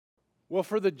Well,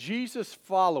 for the Jesus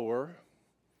follower,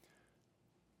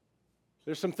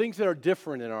 there's some things that are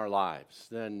different in our lives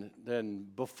than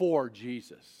before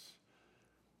Jesus.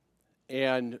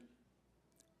 And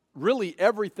really,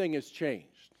 everything has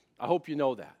changed. I hope you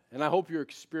know that, and I hope you're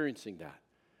experiencing that.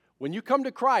 When you come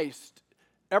to Christ,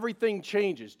 everything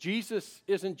changes. Jesus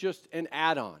isn't just an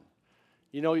add-on.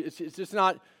 You know, it's just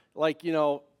not like,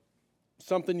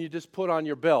 something you just put on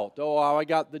your belt. Oh, I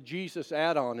got the Jesus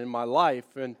add-on in my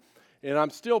life, and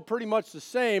I'm still pretty much the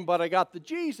same, but I got the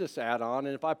Jesus add-on,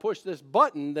 and if I push this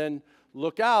button, then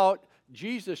look out,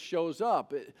 Jesus shows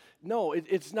up.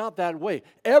 It's not that way.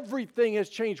 Everything has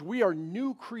changed. We are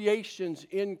new creations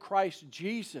in Christ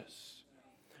Jesus.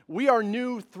 We are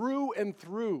new through and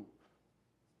through.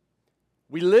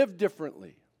 We live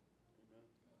differently.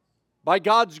 By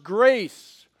God's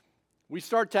grace, we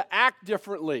start to act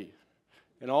differently.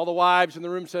 And all the wives in the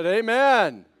room said,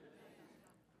 amen.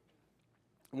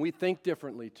 And we think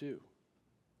differently too.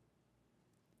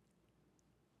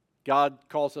 God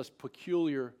calls us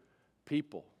peculiar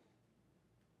people.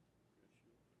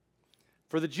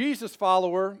 For the Jesus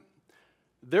follower,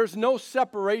 there's no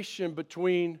separation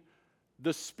between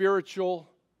the spiritual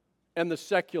and the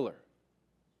secular.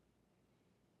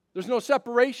 There's no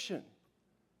separation.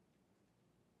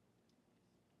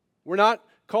 We're not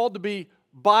called to be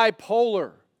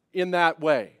bipolar in that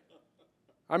way.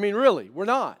 I mean, really, we're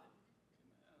not.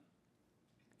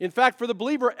 In fact, for the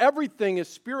believer, everything is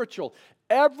spiritual.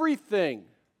 Everything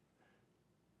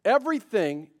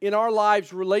in our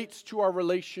lives relates to our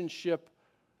relationship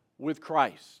with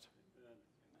Christ.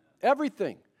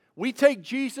 Everything. We take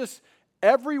Jesus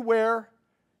everywhere,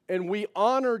 and we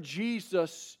honor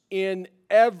Jesus in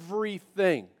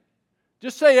everything.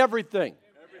 Just say everything.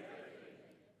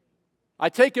 I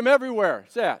take Him everywhere.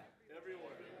 Say that.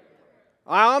 Everywhere.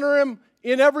 I honor Him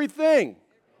in everything.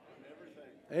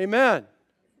 Amen.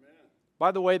 By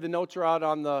the way, the notes are out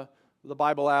on the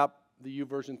Bible app, the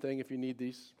YouVersion thing, if you need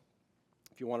these.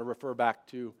 If you want to refer back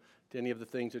to any of the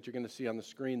things that you're going to see on the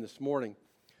screen this morning.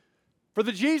 For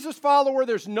the Jesus follower,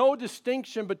 there's no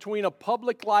distinction between a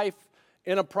public life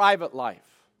and a private life.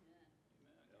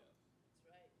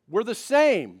 We're the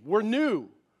same. We're new.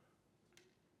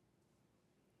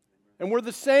 And we're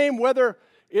the same whether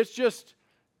it's just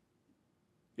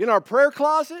in our prayer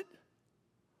closet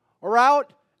or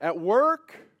out at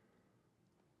work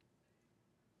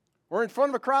or in front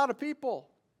of a crowd of people.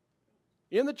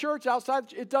 In the church,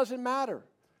 outside, it doesn't matter.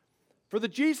 For the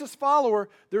Jesus follower,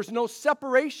 there's no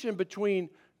separation between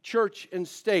church and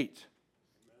state.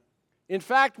 In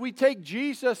fact, we take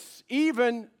Jesus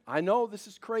even, I know this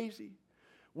is crazy,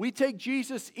 we take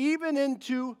Jesus even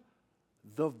into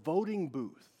the voting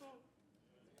booth.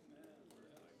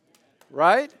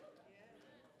 Right?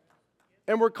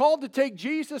 And we're called to take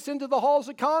Jesus into the halls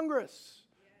of Congress,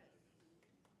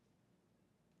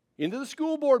 into the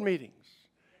school board meetings,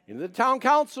 into the town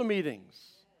council meetings.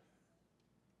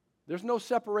 There's no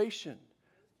separation.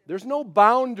 There's no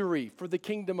boundary for the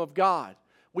kingdom of God.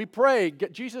 We pray,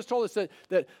 Jesus told us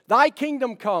that thy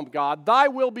kingdom come, God, thy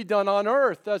will be done on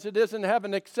earth as it is in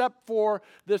heaven, except for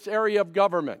this area of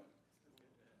government.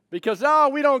 Because,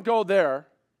 we don't go there.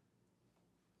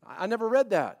 I never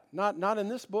read that. Not in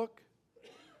this book.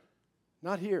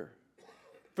 Not here.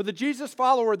 For the Jesus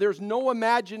follower, there's no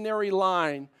imaginary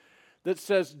line that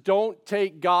says, don't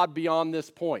take God beyond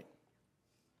this point.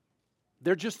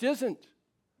 There just isn't.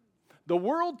 The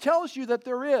world tells you that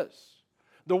there is.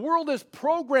 The world has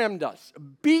programmed us,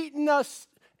 beaten us,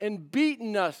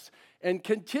 and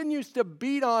continues to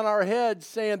beat on our heads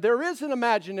saying there is an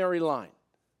imaginary line.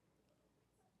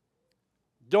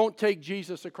 Don't take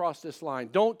Jesus across this line.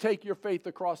 Don't take your faith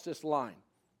across this line.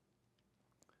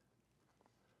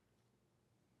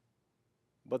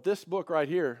 But this book right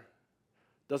here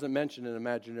doesn't mention an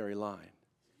imaginary line.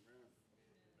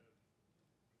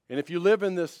 And if you live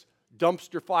in this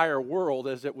dumpster fire world,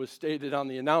 as it was stated on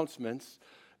the announcements,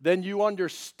 then you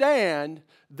understand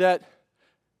that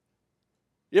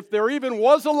if there even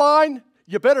was a line,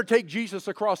 you better take Jesus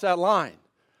across that line.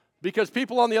 Because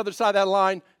people on the other side of that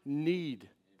line need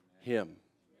Him.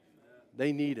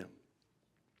 They need Him.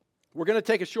 We're going to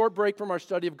take a short break from our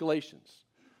study of Galatians.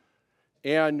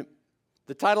 And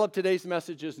the title of today's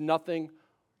message is Nothing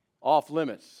Off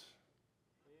Limits.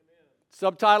 Amen.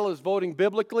 Subtitle is Voting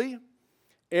Biblically.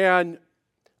 And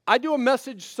I do a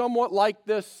message somewhat like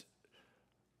this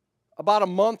about a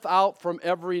month out from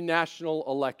every national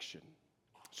election.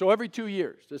 So every 2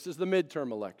 years. This is the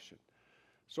midterm election.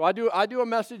 So I do a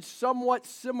message somewhat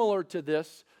similar to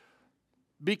this,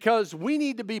 because we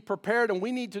need to be prepared and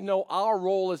we need to know our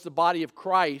role as the body of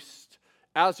Christ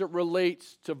as it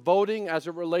relates to voting, as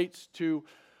it relates to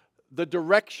the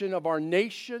direction of our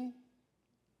nation.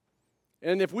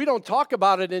 And if we don't talk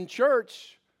about it in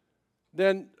church,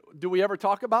 then do we ever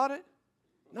talk about it?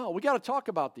 No, we got to talk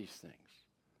about these things.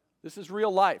 This is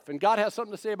real life, and God has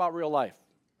something to say about real life.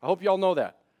 I hope you all know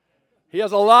that. He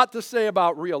has a lot to say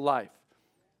about real life.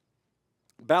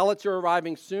 Ballots are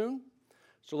arriving soon,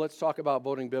 so let's talk about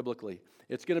voting biblically.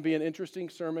 It's going to be an interesting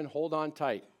sermon. Hold on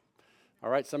tight. All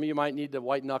right, some of you might need to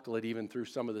white knuckle it even through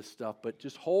some of this stuff, but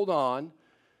just hold on,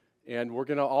 and we're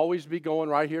going to always be going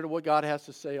right here to what God has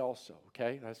to say also,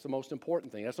 okay? That's the most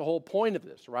important thing. That's the whole point of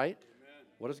this, right? Amen.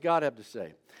 What does God have to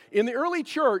say? In the early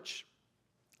church,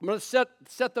 I'm going to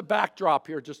set the backdrop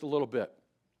here just a little bit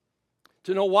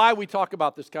to know why we talk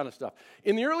about this kind of stuff.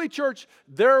 In the early church,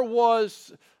 there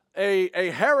was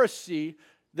a heresy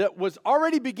that was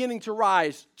already beginning to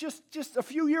rise just a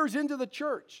few years into the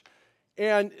church.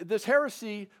 And this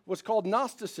heresy was called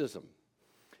Gnosticism.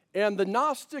 And the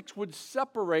Gnostics would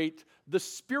separate the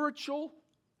spiritual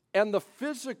and the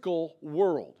physical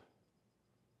world.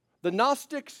 The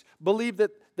Gnostics believed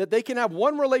that they can have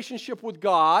one relationship with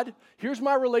God. Here's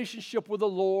my relationship with the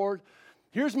Lord.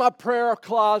 Here's my prayer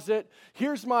closet.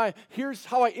 Here's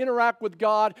how I interact with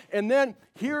God. And then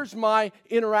here's my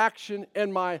interaction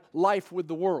and my life with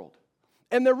the world.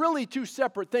 And they're really two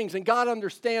separate things. And God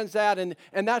understands that. And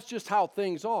that's just how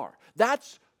things are.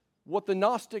 That's what the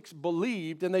Gnostics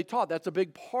believed and they taught. That's a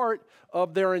big part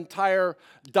of their entire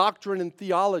doctrine and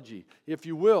theology, if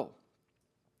you will.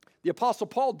 The Apostle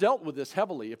Paul dealt with this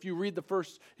heavily. If you read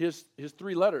his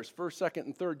 3 letters, 1st, 2nd,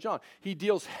 and 3rd John, he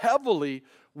deals heavily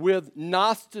with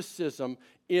Gnosticism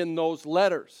in those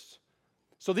letters.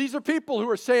 So these are people who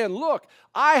are saying, look,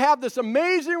 I have this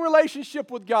amazing relationship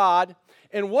with God,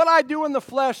 and what I do in the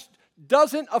flesh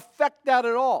doesn't affect that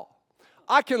at all.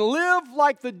 I can live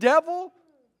like the devil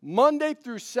Monday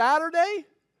through Saturday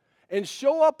and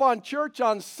show up on church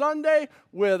on Sunday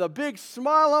with a big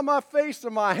smile on my face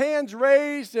and my hands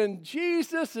raised and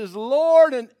Jesus is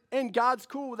Lord and God's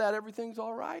cool with that. Everything's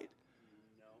all right.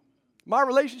 My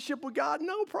relationship with God,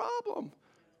 no problem.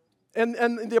 And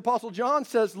the Apostle John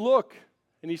says, look,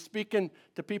 and he's speaking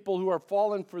to people who are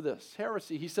fallen for this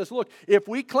heresy. He says, look, if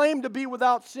we claim to be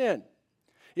without sin,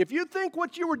 if you think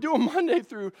what you were doing Monday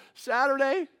through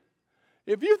Saturday,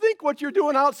 if you think what you're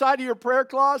doing outside of your prayer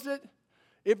closet,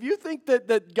 if you think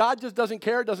that God just doesn't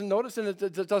care, doesn't notice, and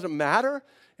it doesn't matter,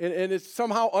 and it's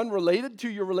somehow unrelated to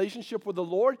your relationship with the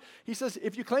Lord, he says,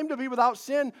 if you claim to be without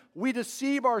sin, we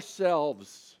deceive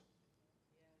ourselves,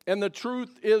 and the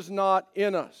truth is not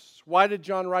in us. Why did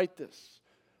John write this?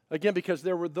 Again, because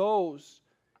there were those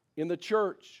in the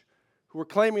church who were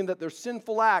claiming that their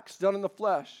sinful acts done in the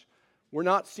flesh were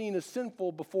not seen as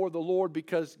sinful before the Lord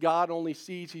because God only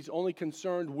sees, He's only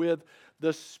concerned with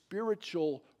the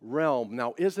spiritual realm.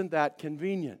 Now, isn't that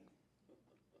convenient?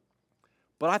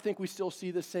 But I think we still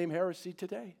see the same heresy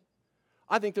today.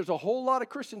 I think there's a whole lot of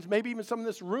Christians, maybe even some in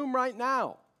this room right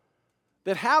now,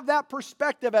 that have that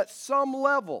perspective at some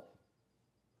level.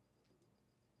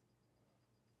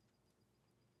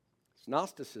 It's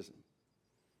Gnosticism.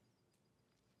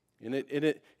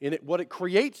 What it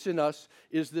creates in us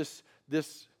is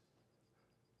this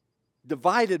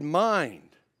divided mind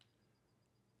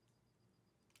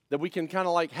that we can kind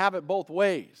of like have it both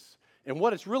ways. And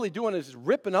what it's really doing is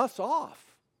ripping us off.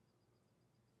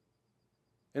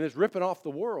 And it's ripping off the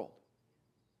world.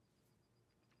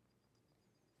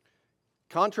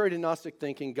 Contrary to Gnostic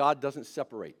thinking, God doesn't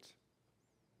separate.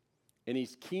 And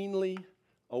He's keenly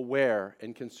aware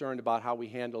and concerned about how we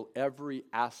handle every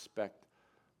aspect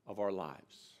of our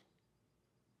lives.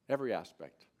 Every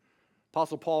aspect.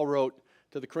 Apostle Paul wrote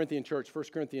to the Corinthian church, 1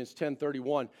 Corinthians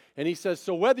 10:31, and he says,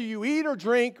 so whether you eat or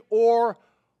drink or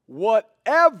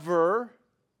whatever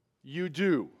you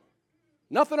do,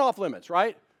 nothing off limits,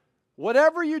 right?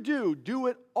 Whatever you do, do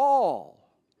it all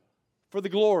for the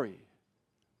glory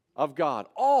of God.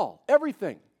 All,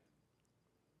 everything.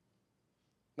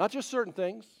 Not just certain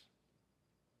things.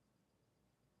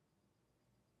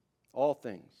 All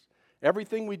things.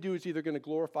 Everything we do is either going to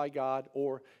glorify God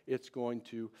or it's going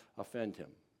to offend Him.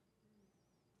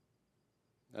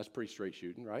 That's pretty straight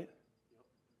shooting, right?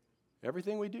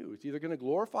 Everything we do is either going to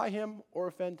glorify Him or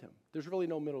offend Him. There's really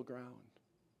no middle ground.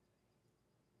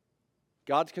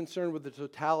 God's concerned with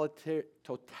the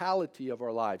totality of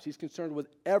our lives. He's concerned with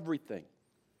everything.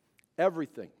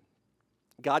 Everything.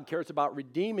 God cares about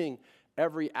redeeming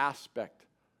every aspect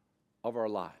of our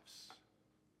lives.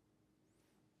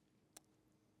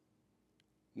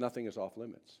 Nothing is off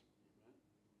limits.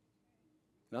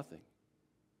 Nothing.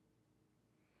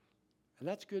 And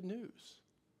that's good news.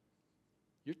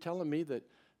 You're telling me that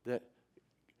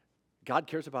God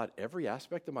cares about every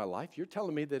aspect of my life? You're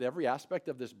telling me that every aspect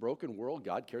of this broken world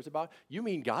God cares about? You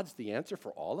mean God's the answer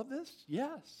for all of this?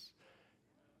 Yes.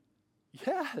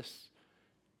 Yes.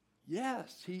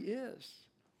 Yes, he is.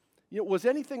 Was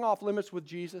anything off limits with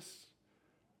Jesus?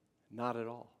 Not at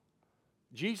all.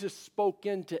 Jesus spoke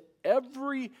into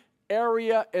every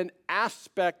area and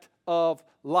aspect of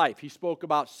life. He spoke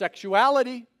about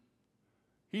sexuality.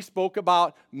 He spoke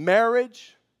about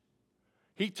marriage.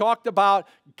 He talked about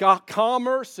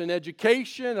commerce and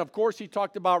education. Of course, he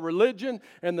talked about religion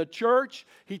and the church.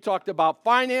 He talked about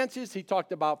finances. He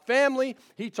talked about family.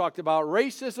 He talked about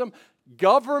racism,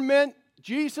 government.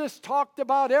 Jesus talked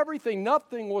about everything.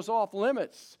 Nothing was off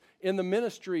limits in the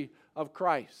ministry of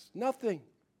Christ. Nothing.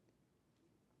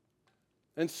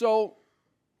 And so,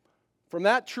 from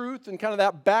that truth and kind of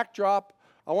that backdrop,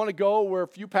 I want to go where a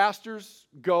few pastors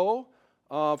go,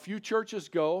 a few churches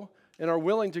go, and are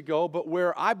willing to go, but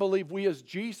where I believe we as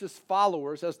Jesus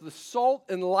followers, as the salt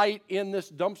and light in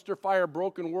this dumpster fire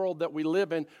broken world that we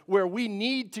live in, where we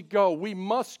need to go, we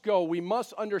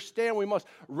must understand, we must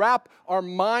wrap our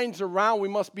minds around, we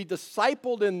must be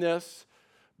discipled in this,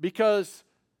 because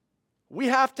we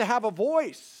have to have a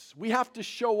voice. We have to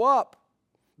show up.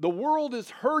 The world is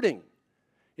hurting.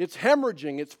 It's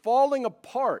hemorrhaging. It's falling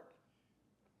apart.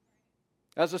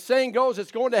 As the saying goes,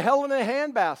 it's going to hell in a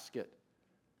handbasket.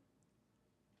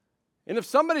 And if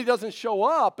somebody doesn't show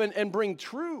up and bring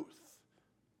truth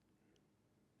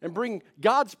and bring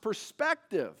God's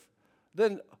perspective,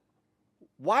 then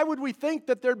why would we think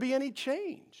that there'd be any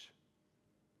change?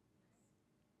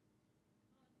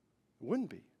 It wouldn't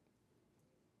be.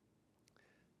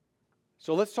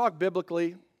 So let's talk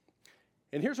biblically.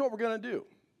 And here's what we're going to do.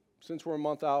 Since we're a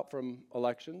month out from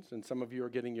elections, and some of you are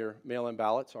getting your mail-in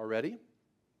ballots already,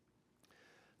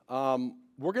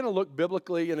 we're going to look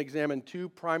biblically and examine two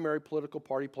primary political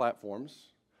party platforms,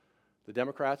 the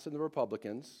Democrats and the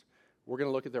Republicans. We're going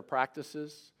to look at their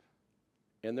practices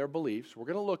and their beliefs. We're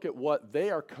going to look at what they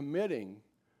are committing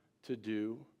to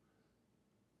do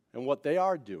and what they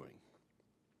are doing.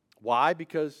 Why?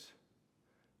 Because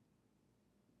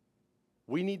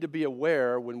we need to be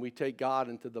aware when we take God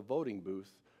into the voting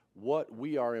booth what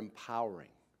we are empowering,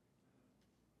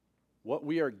 what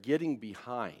we are getting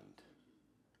behind.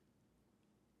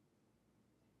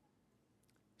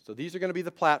 So these are going to be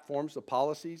the platforms, the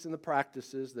policies, and the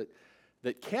practices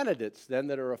that candidates then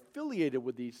that are affiliated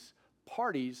with these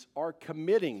parties are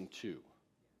committing to.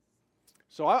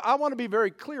 So I want to be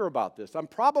very clear about this. I'm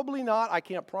probably not, I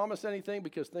can't promise anything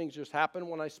because things just happen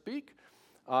when I speak.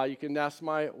 You can ask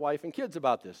my wife and kids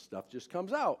about this stuff. Just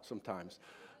comes out sometimes.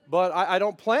 But I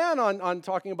don't plan on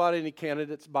talking about any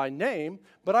candidates by name.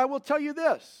 But I will tell you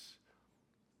this,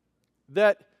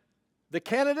 that the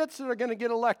candidates that are going to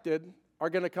get elected are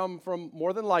going to come from,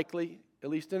 more than likely, at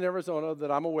least in Arizona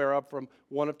that I'm aware of, from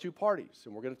one of two parties.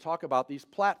 And we're going to talk about these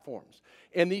platforms.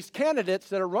 And these candidates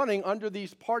that are running under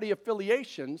these party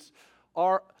affiliations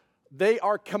are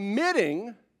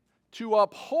committing to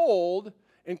uphold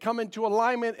and come into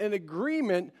alignment and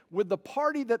agreement with the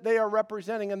party that they are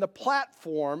representing and the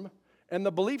platform and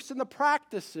the beliefs and the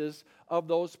practices of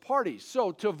those parties.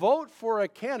 So to vote for a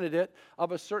candidate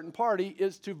of a certain party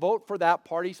is to vote for that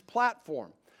party's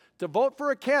platform. To vote for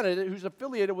a candidate who's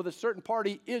affiliated with a certain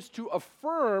party is to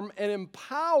affirm and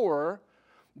empower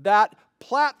that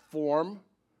platform,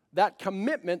 that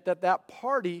commitment that that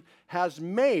party has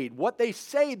made, what they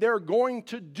say they're going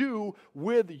to do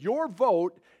with your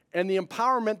vote and the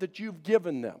empowerment that you've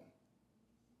given them.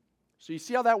 So you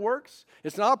see how that works?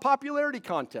 It's not a popularity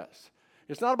contest.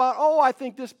 It's not about, I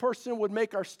think this person would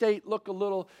make our state look a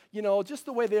little, just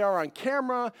the way they are on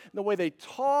camera, and the way they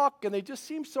talk, and they just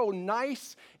seem so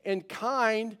nice and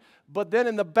kind. But then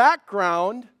in the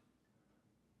background,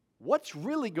 what's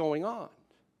really going on?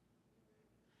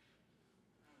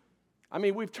 I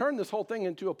mean, we've turned this whole thing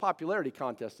into a popularity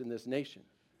contest in this nation.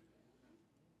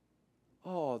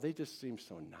 Oh, they just seem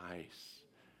so nice.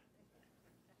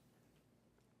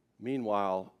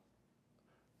 Meanwhile,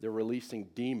 they're releasing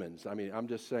demons. I mean, I'm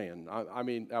just saying. I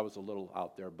mean, that was a little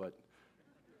out there, but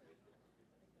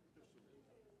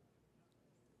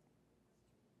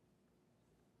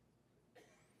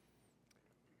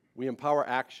we empower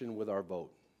action with our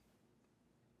vote.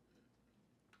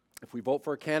 If we vote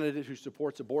for a candidate who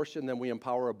supports abortion, then we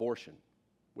empower abortion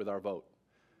with our vote.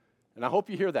 And I hope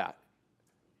you hear that.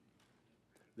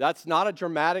 That's not a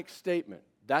dramatic statement.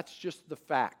 That's just the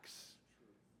facts.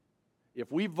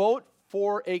 If we vote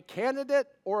for a candidate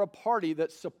or a party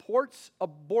that supports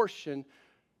abortion,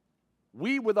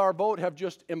 we, with our vote, have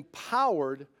just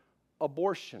empowered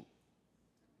abortion.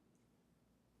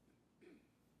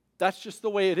 That's just the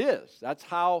way it is. That's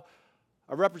how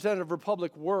A representative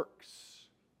republic works.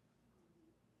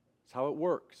 That's how it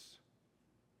works.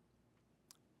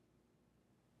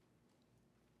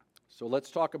 So let's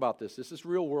talk about this. This is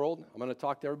real world. I'm going to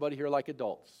talk to everybody here like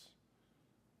adults.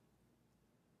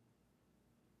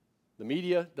 The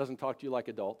media doesn't talk to you like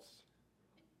adults.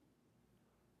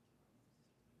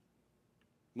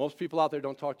 Most people out there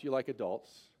don't talk to you like adults.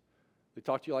 They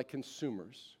talk to you like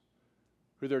consumers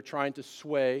who they're trying to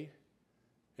sway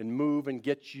and move and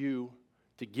get you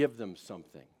to give them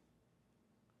something.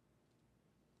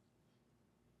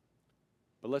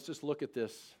 But let's just look at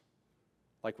this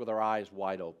like with our eyes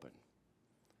wide open.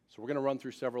 So we're going to run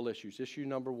through several issues. Issue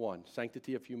number 1,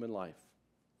 sanctity of human life.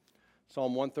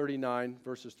 Psalm 139,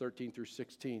 verses 13 through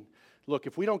 16. Look,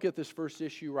 if we don't get this first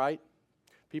issue right,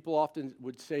 people often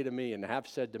would say to me and have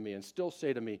said to me and still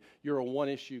say to me, you're a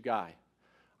one-issue guy.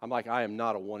 I'm like, I am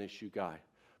not a one-issue guy.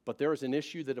 But there is an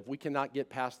issue that if we cannot get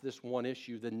past this one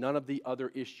issue, then none of the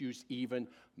other issues even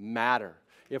matter.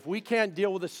 If we can't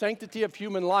deal with the sanctity of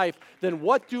human life, then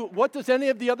what does any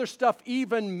of the other stuff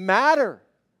even matter?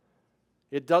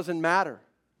 It doesn't matter.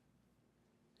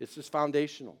 It's just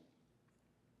foundational.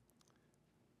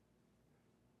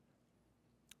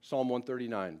 Psalm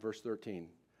 139, verse 13.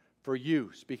 For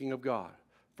you, speaking of God,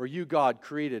 for you, God,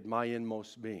 created my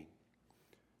inmost being.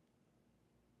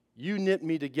 You knit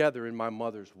me together in my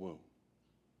mother's womb.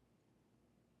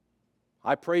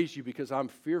 I praise you because I'm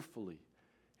fearfully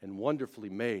and wonderfully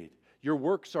made. Your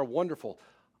works are wonderful.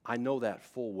 I know that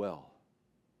full well.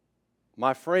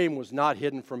 My frame was not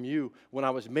hidden from you when I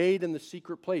was made in the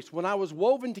secret place. When I was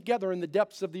woven together in the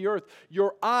depths of the earth,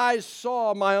 your eyes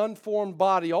saw my unformed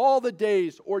body. All the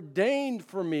days ordained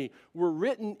for me were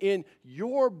written in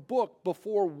your book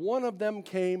before one of them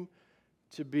came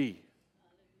to be.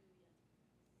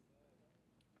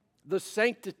 The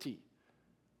sanctity,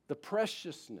 the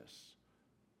preciousness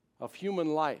of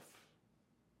human life.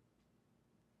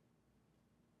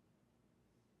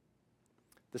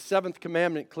 The 7th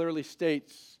commandment clearly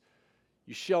states,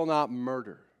 you shall not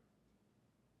murder.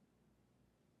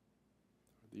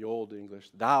 The Old English,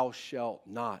 thou shalt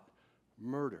not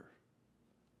murder.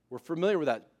 We're familiar with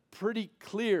that. Pretty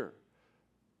clear,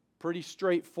 pretty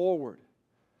straightforward.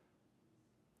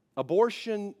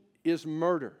 Abortion is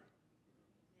murder.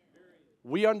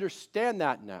 We understand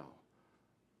that now.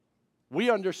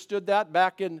 We understood that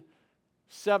back in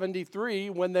 73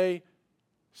 when they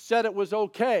said it was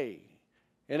okay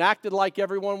and acted like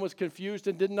everyone was confused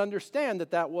and didn't understand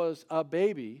that that was a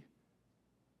baby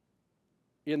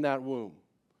in that womb.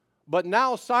 But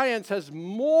now science has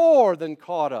more than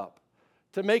caught up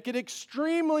to make it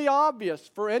extremely obvious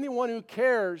for anyone who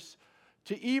cares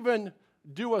to even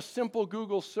do a simple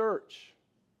Google search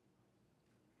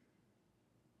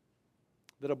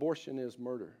that abortion is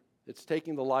murder. It's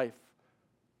taking the life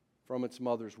from its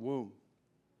mother's womb.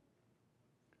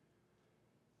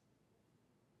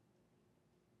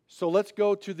 So let's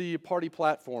go to the party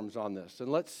platforms on this,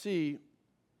 and let's see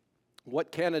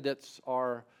what candidates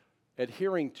are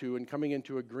adhering to and coming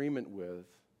into agreement with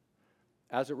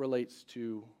as it relates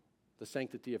to the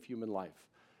sanctity of human life.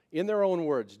 In their own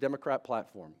words, Democrat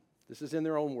platform. This is in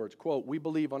their own words. Quote, we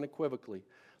believe unequivocally,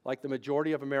 like the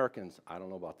majority of Americans, I don't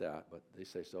know about that, but they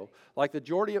say so, like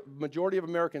the majority of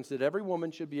Americans, that every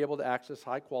woman should be able to access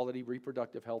high-quality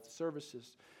reproductive health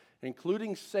services,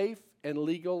 including safe and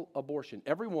legal abortion.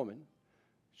 Every woman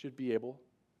should be able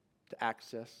to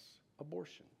access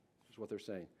abortion, is what they're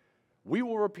saying. We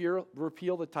will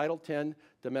repeal the Title X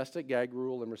domestic gag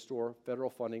rule and restore federal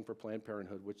funding for Planned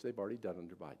Parenthood, which they've already done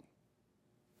under Biden.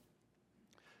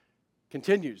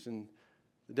 Continues, and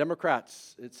the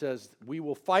Democrats, it says, we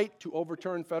will fight to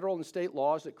overturn federal and state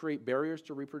laws that create barriers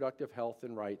to reproductive health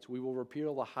and rights. We will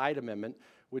repeal the Hyde Amendment,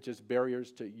 which is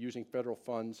barriers to using federal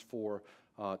funds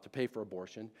to pay for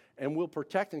abortion, and we'll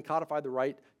protect and codify the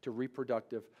right to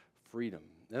reproductive freedom.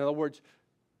 In other words,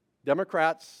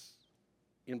 Democrats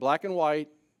in black and white,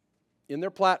 in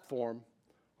their platform,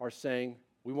 are saying,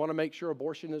 we want to make sure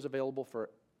abortion is available for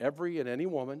every and any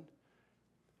woman.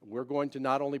 We're going to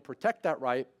not only protect that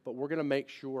right, but we're going to make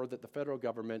sure that the federal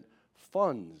government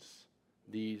funds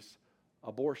these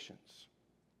abortions.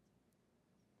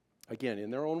 Again,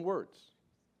 in their own words.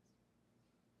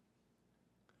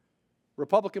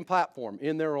 Republican platform,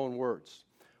 in their own words.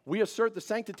 We assert the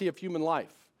sanctity of human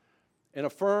life and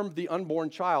affirm the unborn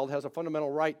child has a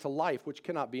fundamental right to life which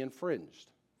cannot be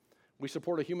infringed. We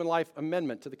support a human life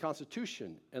amendment to the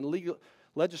Constitution and legal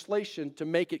legislation to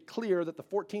make it clear that the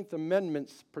 14th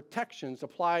Amendment's protections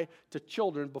apply to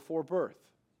children before birth.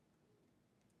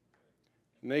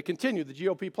 And they continue, the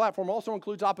GOP platform also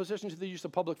includes opposition to the use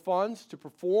of public funds to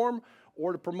perform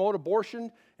or to promote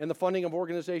abortion and the funding of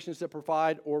organizations that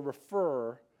provide or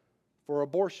refer for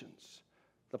abortions.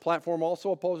 The platform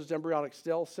also opposes embryonic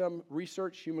stem cell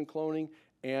research, human cloning,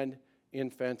 and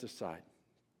infanticide.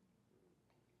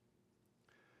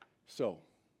 So,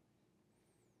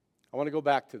 I want to go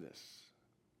back to this.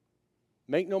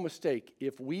 Make no mistake,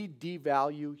 if we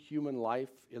devalue human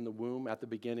life in the womb at the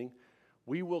beginning,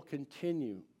 we will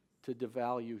continue to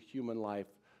devalue human life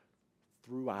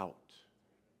throughout.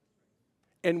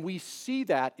 And we see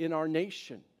that in our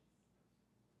nation.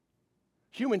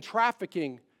 Human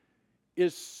trafficking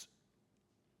is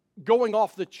going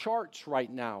off the charts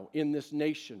right now in this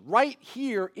nation. Right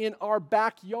here in our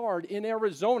backyard in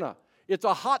Arizona, it's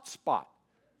a hot spot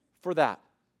for that.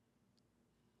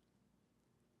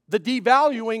 The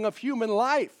devaluing of human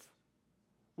life.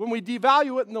 When we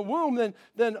devalue it in the womb,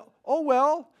 then oh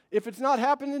well, if it's not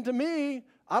happening to me,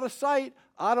 out of sight,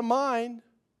 out of mind,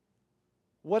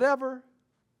 whatever.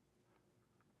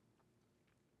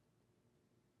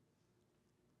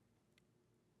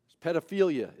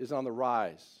 Pedophilia is on the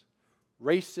rise.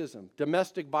 Racism,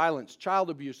 domestic violence, child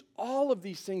abuse, all of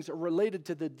these things are related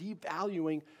to the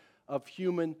devaluing of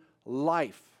human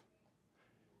life.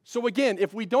 So again,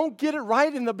 if we don't get it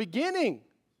right in the beginning,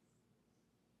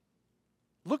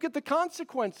 look at the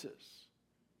consequences.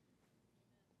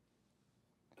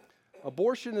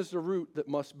 Abortion is the root that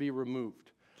must be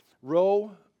removed.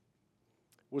 Roe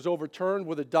was overturned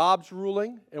with a Dobbs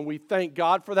ruling, and we thank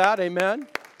God for that. Amen.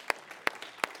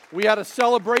 We had a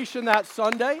celebration that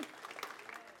Sunday.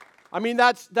 I mean,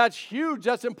 that's huge.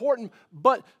 That's important.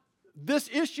 But this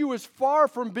issue is far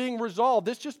from being resolved.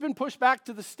 It's just been pushed back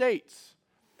to the states.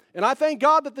 And I thank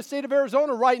God that the state of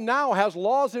Arizona right now has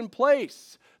laws in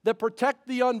place that protect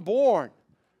the unborn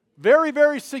very,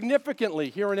 very significantly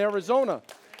here in Arizona.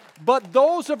 But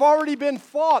those have already been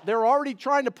fought. They're already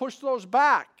trying to push those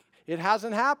back. It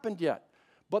hasn't happened yet.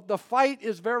 But the fight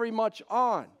is very much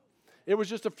on. It was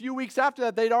just a few weeks after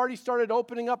that, they'd already started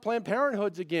opening up Planned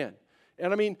Parenthoods again.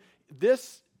 And I mean,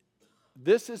 this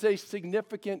is a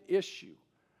significant issue.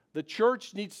 The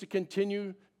church needs to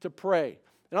continue to pray.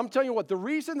 And I'm telling you what, the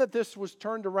reason that this was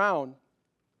turned around,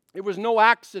 it was no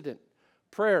accident.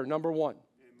 Prayer, number one.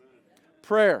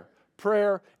 Amen.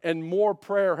 Prayer, and more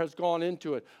prayer has gone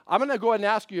into it. I'm going to go ahead and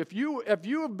ask you, if you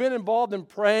have been involved in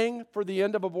praying for the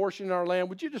end of abortion in our land,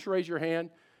 would you just raise your hand?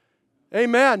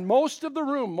 Amen. Most of the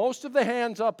room, most of the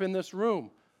hands up in this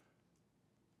room.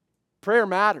 Prayer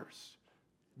matters.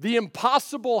 The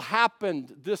impossible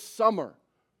happened this summer.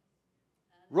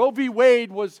 Roe v.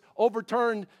 Wade was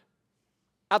overturned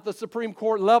at the Supreme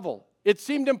Court level. It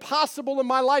seemed impossible in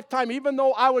my lifetime, even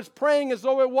though I was praying as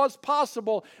though it was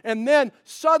possible. And then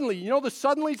suddenly, you know the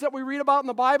suddenlies that we read about in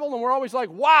the Bible? And we're always like,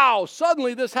 wow,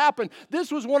 suddenly this happened.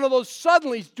 This was one of those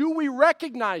suddenlies. Do we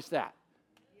recognize that?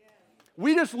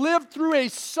 We just lived through a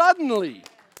suddenly.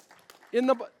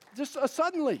 Just a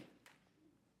suddenly.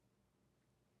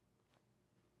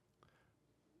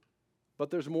 But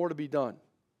there's more to be done.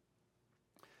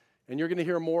 And you're going to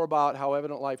hear more about how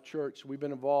Evident Life Church, we've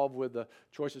been involved with the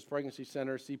Choices Pregnancy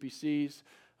Center, CPCs,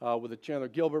 with the Chandler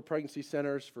Gilbert Pregnancy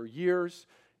Centers for years.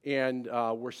 And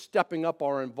we're stepping up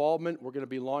our involvement. We're going to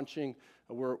be launching,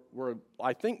 we're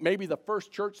I think maybe the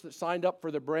first church that signed up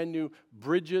for the brand new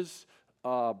Bridges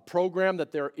program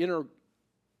that they're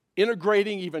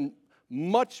integrating even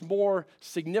much more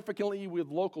significantly with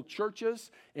local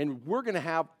churches. And we're going to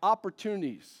have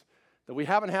opportunities that we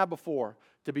haven't had before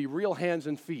to be real hands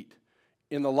and feet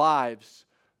in the lives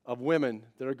of women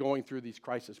that are going through these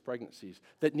crisis pregnancies,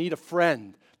 that need a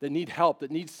friend, that need help,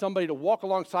 that need somebody to walk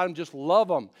alongside them, just love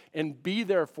them and be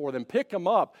there for them, pick them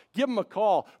up, give them a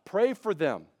call, pray for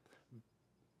them.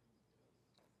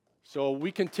 So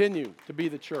we continue to be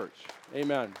the church.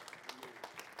 Amen.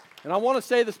 And I want to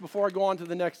say this before I go on to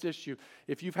the next issue.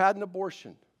 If you've had an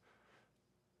abortion,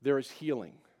 there is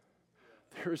healing.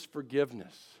 There is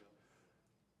forgiveness.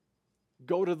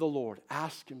 Go to the Lord.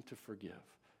 Ask Him to forgive.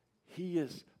 He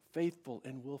is faithful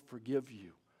and will forgive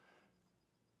you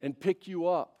and pick you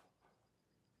up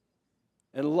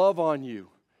and love on you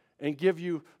and give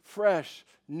you fresh,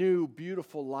 new,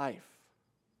 beautiful life.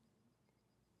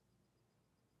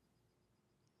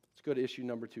 Let's go to issue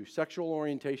number 2, sexual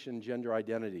orientation and gender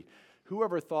identity.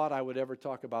 Whoever thought I would ever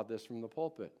talk about this from the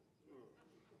pulpit?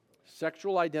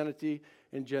 Sexual identity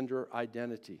and gender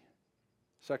identity.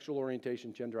 Sexual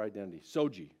orientation, gender identity.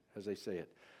 Soji, as they say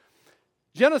it.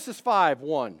 Genesis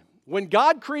 5:1. When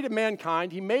God created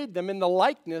mankind, He made them in the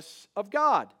likeness of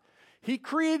God. He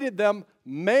created them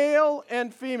male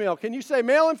and female. Can you say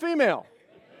male and female?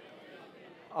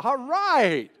 All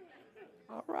right.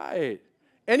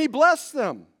 And He blessed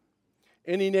them.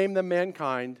 and He named them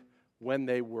mankind when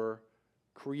they were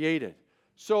created.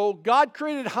 So God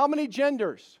created how many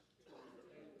genders?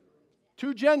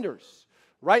 2 genders.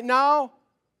 Right now,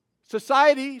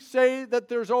 society say that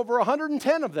there's over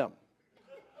 110 of them.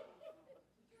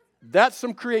 That's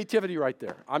some creativity right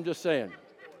there. I'm just saying.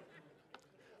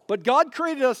 But God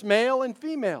created us male and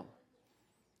female.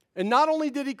 And not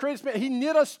only did He create us, He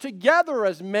knit us together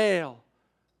as male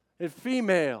and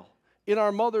female in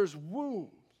our mother's womb.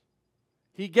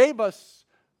 He gave us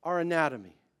our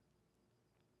anatomy.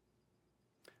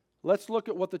 Let's look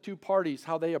at what the 2 parties,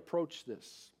 how they approach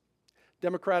this.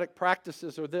 Democratic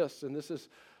practices are this, and this is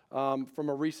from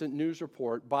a recent news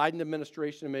report. Biden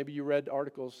administration, and maybe you read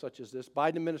articles such as this,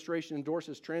 Biden administration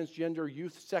endorses transgender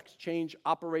youth sex change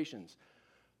operations.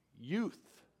 Youth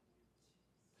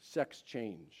sex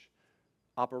change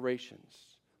operations.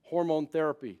 Hormone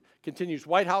therapy continues.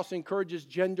 White House encourages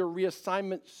gender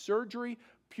reassignment surgery,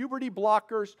 puberty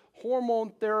blockers,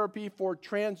 hormone therapy for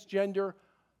transgender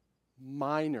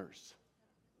minors.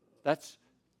 That's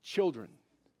children.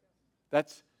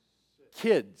 That's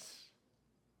kids.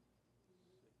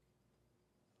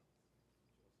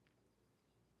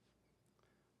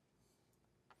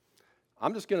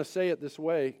 I'm just going to say it this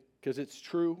way because it's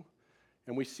true,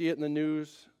 and we see it in the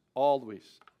news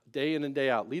always, day in and day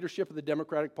out. Leadership of the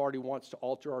Democratic Party wants to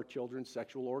alter our children's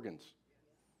sexual organs.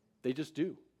 They just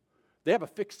do. They have a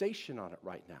fixation on it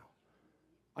right now.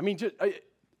 I mean,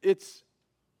 it's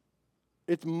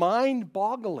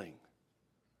mind-boggling.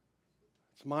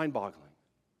 It's mind-boggling.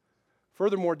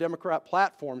 Furthermore, Democrat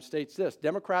platform states this: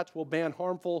 Democrats will ban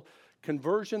harmful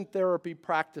conversion therapy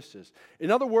practices.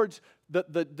 In other words,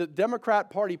 the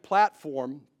Democrat Party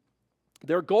platform,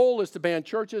 their goal is to ban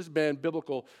churches, ban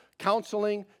biblical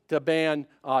counseling, to ban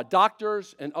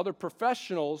doctors and other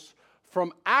professionals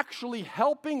from actually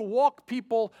helping walk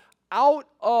people out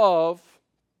of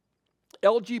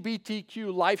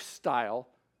LGBTQ lifestyle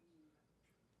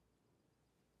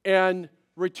and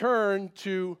return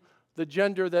to the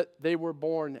gender that they were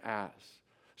born as.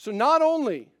 So not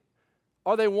only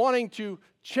are they wanting to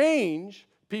change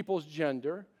people's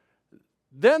gender,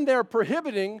 then they're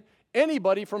prohibiting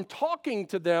anybody from talking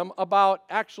to them about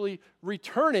actually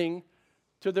returning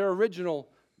to their original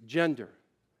gender.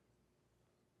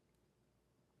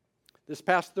 This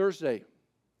past Thursday,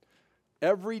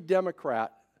 every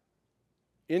Democrat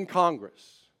in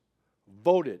Congress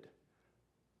voted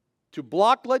to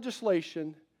block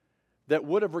legislation that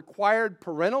would have required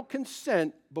parental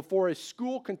consent before a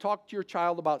school can talk to your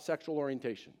child about sexual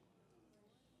orientation.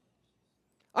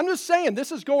 I'm just saying,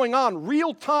 this is going on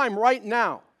real time right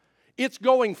now. It's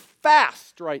going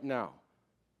fast right now.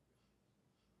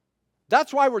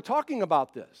 That's why we're talking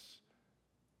about this.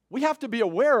 We have to be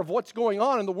aware of what's going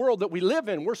on in the world that we live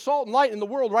in. We're salt and light in the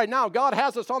world right now. God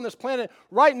has us on this planet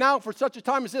right now for such a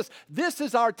time as this. This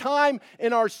is our time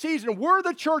and our season. We're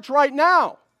the church right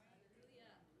now.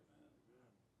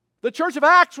 The church of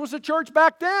Acts was a church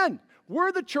back then.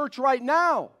 We're the church right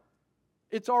now.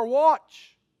 It's our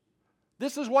watch.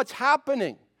 This is what's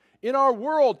happening in our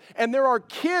world. And there are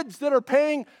kids that are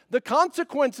paying the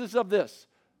consequences of this.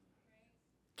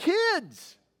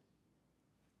 Kids.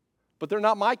 But they're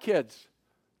not my kids.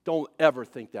 Don't ever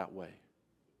think that way.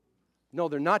 No,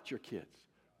 they're not your kids,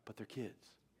 but they're kids.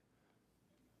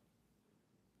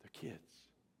 They're kids.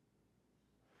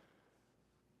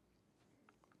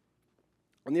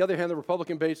 On the other hand, the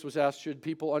Republican base was asked, should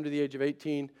people under the age of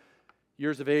 18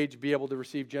 years of age be able to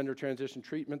receive gender transition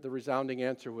treatment? The resounding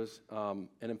answer was an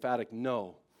emphatic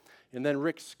no. And then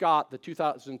Rick Scott, the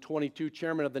 2022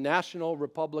 chairman of the National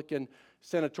Republican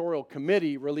Senatorial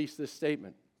Committee, released this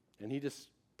statement. And he just,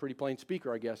 pretty plain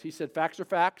speaker, I guess. He said, facts are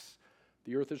facts.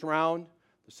 The earth is round.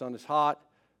 The sun is hot.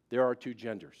 There are 2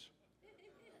 genders.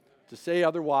 To say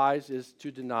otherwise is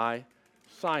to deny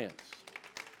science.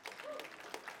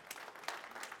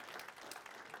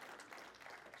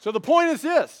 So the point is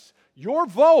this: your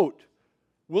vote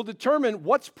will determine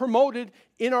what's promoted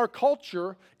in our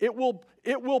culture. It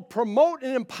will promote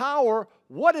and empower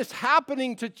what is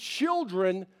happening to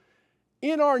children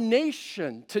in our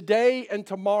nation today and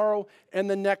tomorrow and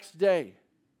the next day.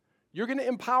 You're going to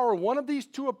empower one of these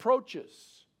 2 approaches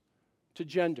to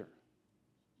gender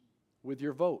with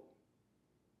your vote.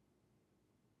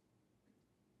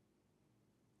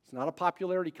 It's not a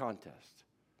popularity contest.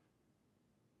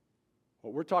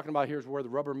 What we're talking about here is where the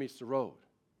rubber meets the road.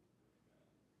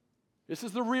 This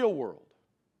is the real world.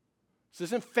 This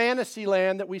isn't fantasy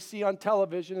land that we see on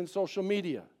television and social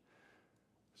media.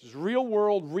 This is real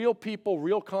world, real people,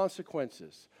 real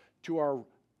consequences to our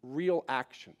real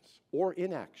actions or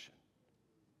inaction.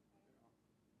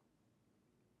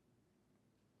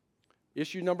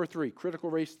 Issue number 3, critical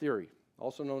race theory,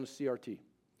 also known as CRT.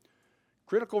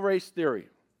 Critical race theory.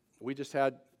 We just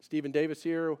had Stephen Davis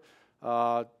here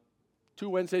 2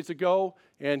 Wednesdays ago,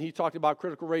 and he talked about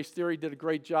critical race theory, did a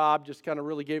great job, just kind of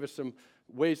really gave us some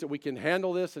ways that we can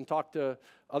handle this and talk to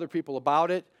other people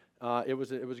about it. It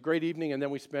was a great evening, and then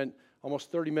we spent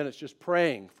almost 30 minutes just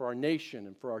praying for our nation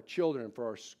and for our children and for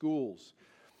our schools.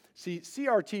 See,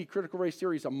 CRT, critical race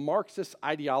theory, is a Marxist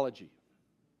ideology.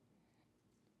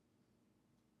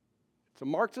 It's a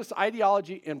Marxist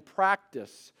ideology and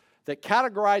practice that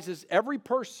categorizes every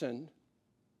person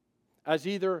as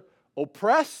either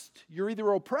oppressed, you're either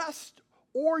oppressed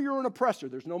or you're an oppressor.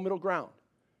 There's no middle ground.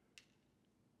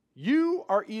 You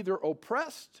are either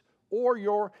oppressed or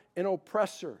you're an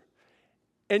oppressor.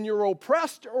 And you're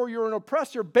oppressed or you're an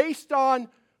oppressor based on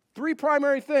 3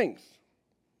 primary things: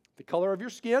 the color of your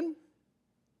skin,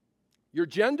 your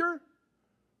gender,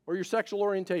 or your sexual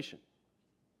orientation.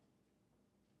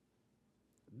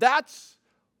 That's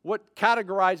what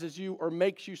categorizes you or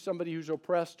makes you somebody who's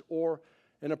oppressed or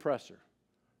an oppressor.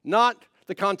 Not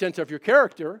the contents of your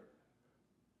character,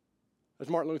 as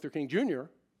Martin Luther King Jr.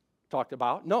 talked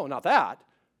about. No, not that.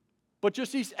 But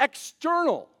just these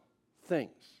external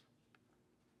things.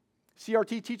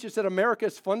 CRT teaches that America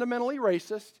is fundamentally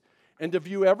racist and to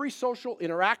view every social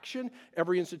interaction,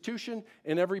 every institution,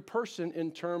 and every person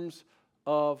in terms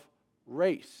of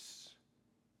race.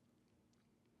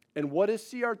 And what is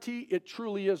CRT? It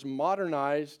truly is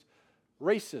modernized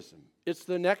racism. It's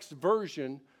the next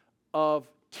version of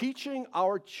teaching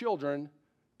our children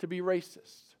to be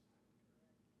racist.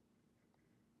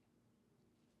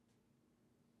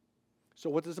 So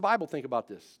what does the Bible think about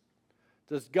this?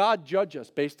 Does God judge us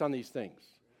based on these things?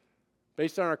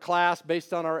 Based on our class,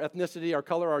 based on our ethnicity, our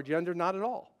color, our gender? Not at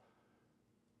all.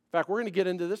 In fact, we're going to get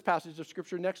into this passage of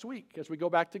Scripture next week as we go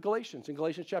back to Galatians. In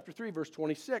Galatians chapter 3, verse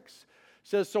 26, it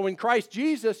says, "So in Christ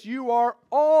Jesus you are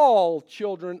all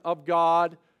children of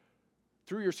God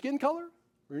through your skin color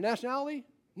or your nationality?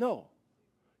 No.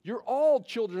 You're all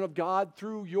children of God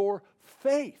through your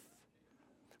faith.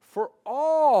 For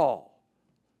all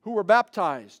who were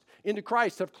baptized into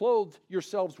Christ have clothed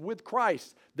yourselves with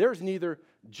Christ. There's neither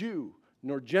Jew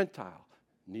nor Gentile,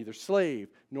 neither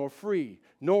slave nor free,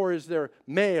 nor is there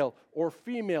male or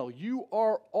female. You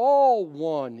are all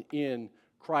one in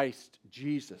Christ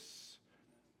Jesus.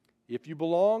 If you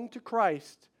belong to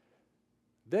Christ,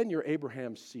 then you're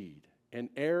Abraham's seed and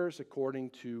heirs according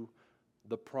to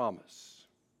the promise."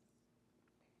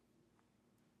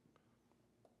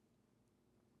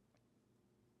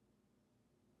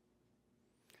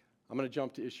 I'm going to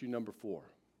jump to issue number 4.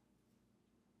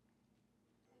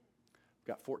 I've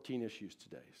got 14 issues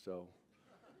today, so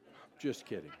just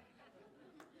kidding.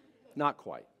 Not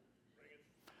quite.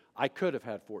 I could have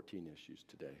had 14 issues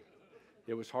today.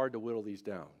 It was hard to whittle these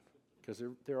down because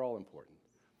they're all important.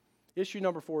 Issue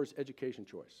number 4 is educational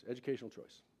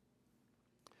choice.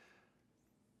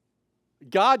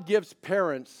 God gives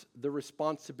parents the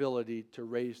responsibility to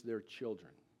raise their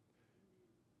children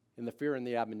in the fear and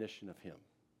the admonition of Him.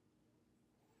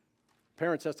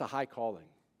 Parents, that's a high calling.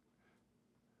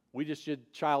 We just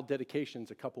did child dedications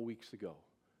a couple weeks ago.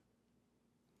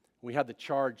 We had the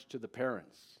charge to the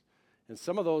parents. And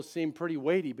some of those seem pretty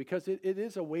weighty because it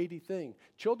is a weighty thing.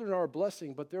 Children are a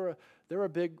blessing, but they're a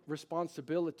big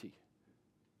responsibility.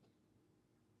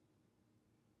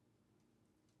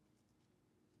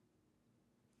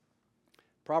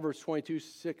 Proverbs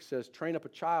 22:6 says, "Train up a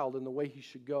child in the way he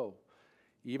should go.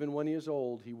 Even when he is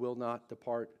old, he will not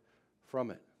depart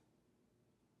from it."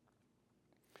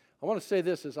 I want to say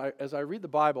this, as I read the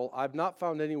Bible, I've not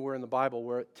found anywhere in the Bible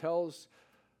where it tells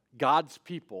God's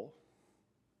people,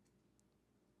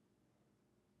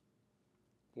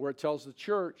 where it tells the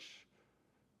church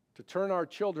to turn our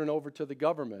children over to the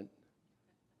government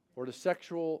or to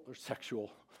sexual,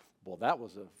 well, that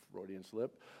was a Freudian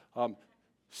slip,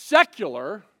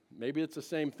 secular, maybe it's the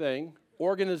same thing,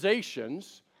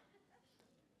 organizations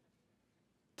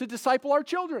to disciple our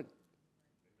children.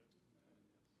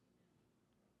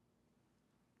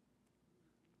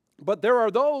 But there are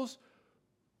those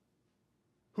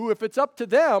who, if it's up to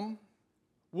them,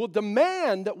 will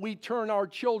demand that we turn our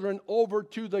children over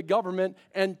to the government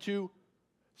and to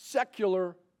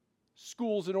secular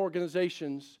schools and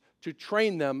organizations to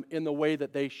train them in the way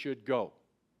that they should go.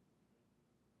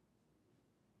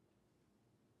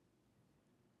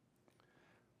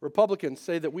 Republicans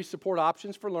say that we support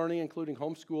options for learning, including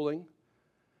homeschooling,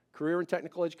 career and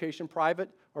technical education, private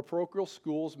or parochial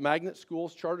schools, magnet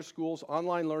schools, charter schools,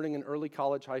 online learning, and early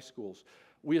college high schools.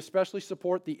 We especially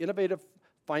support the innovative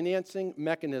financing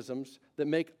mechanisms that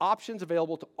make options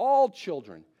available to all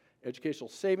children Educational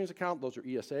savings account, those are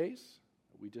ESAs.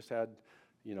 We just had,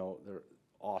 they're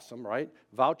awesome, right?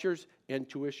 Vouchers and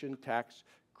tuition tax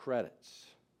credits.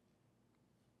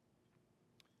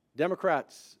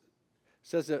 Democrats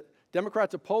says that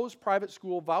Democrats oppose private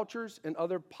school vouchers and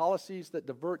other policies that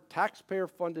divert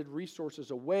taxpayer-funded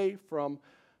resources away from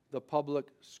the public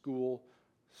school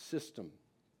system.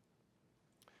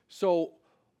 So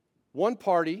one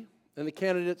party and the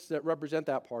candidates that represent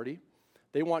that party,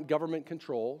 they want government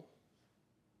control,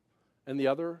 and the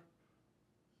other,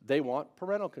 they want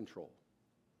parental control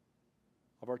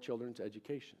of our children's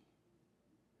education.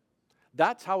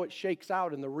 That's how it shakes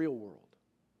out in the real world.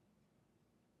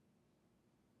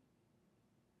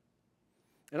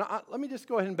 And let me just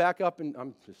go ahead and back up, and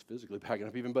I'm just physically backing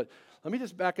up even, but let me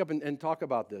just back up and talk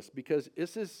about this, because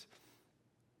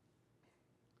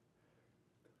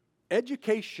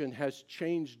education has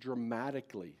changed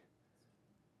dramatically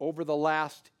over the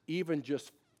last even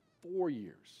just 4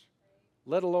 years,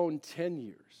 let alone 10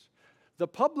 years. The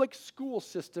public school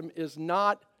system is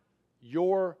not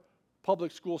your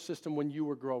public school system when you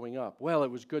were growing up. Well,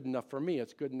 it was good enough for me,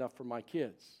 it's good enough for my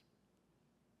kids.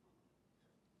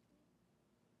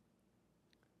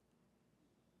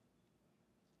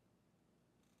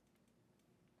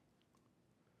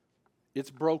 It's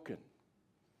broken.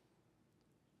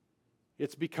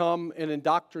 It's become an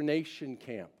indoctrination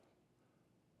camp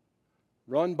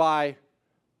run by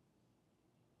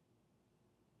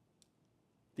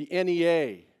the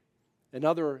NEA and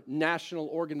other national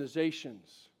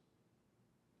organizations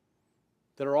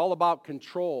that are all about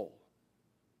control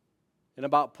and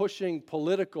about pushing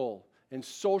political and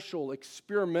social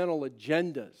experimental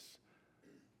agendas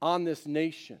on this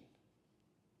nation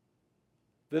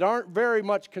that aren't very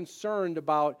much concerned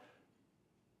about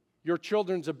your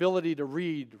children's ability to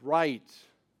read, write,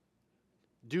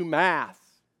 do math,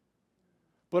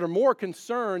 but are more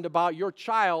concerned about your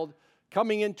child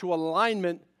coming into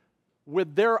alignment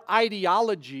with their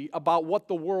ideology about what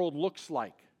the world looks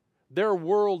like, their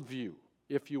worldview,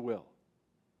 if you will.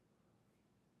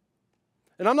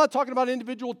 And I'm not talking about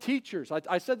individual teachers.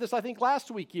 I said this, I think,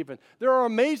 last week even. There are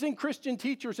amazing Christian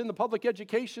teachers in the public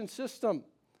education system.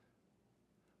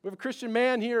 We have a Christian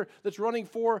man here that's running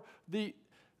for the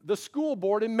school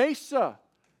board in Mesa.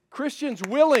 Christians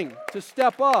willing to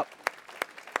step up,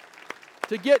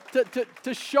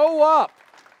 to show up,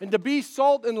 and to be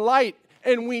salt and light.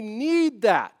 And we need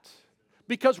that,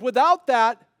 because without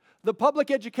that, the public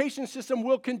education system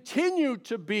will continue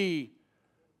to be,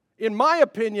 in my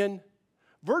opinion,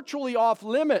 virtually off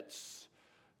limits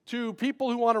to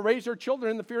people who want to raise their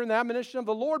children in the fear and the admonition of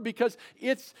the Lord, because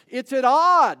it's at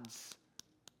odds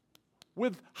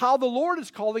with how the Lord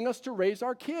is calling us to raise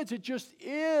our kids. It just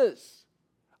is.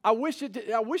 I wish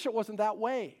it wasn't that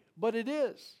way, but it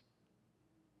is.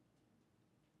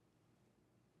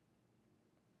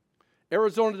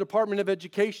 Arizona Department of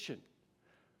Education,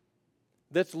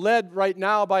 that's led right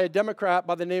now by a Democrat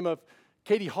by the name of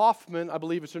Katie Hoffman, I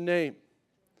believe is her name.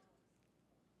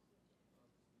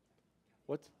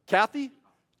 What's Kathy?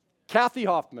 Kathy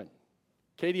Hoffman.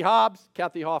 Katie Hobbs,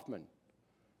 Kathy Hoffman.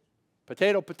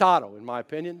 Potato, in my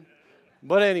opinion.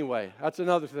 But anyway, that's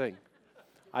another thing.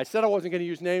 I said I wasn't going to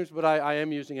use names, but I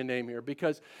am using a name here,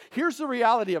 because here's the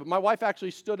reality of it. My wife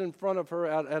actually stood in front of her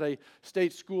at a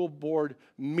state school board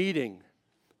meeting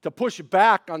to push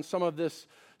back on some of this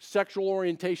sexual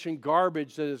orientation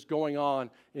garbage that is going on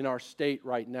in our state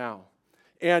right now.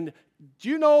 And do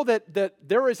you know that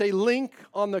there is a link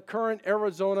on the current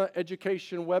Arizona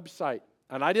education website?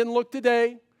 And I didn't look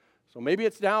today, so maybe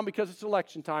it's down because it's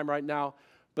election time right now.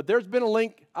 But there's been a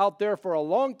link out there for a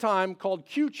long time called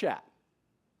QChat.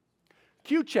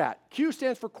 QChat. Q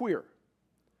stands for queer.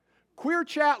 Queer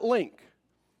chat link,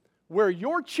 where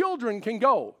your children can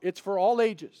go. It's for all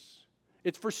ages.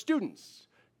 It's for students,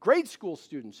 grade school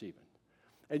students even.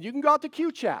 And you can go out to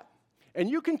QChat,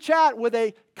 and you can chat with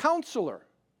a counselor.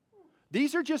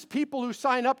 These are just people who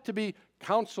sign up to be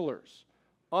counselors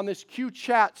on this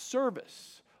QChat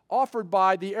service offered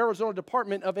by the Arizona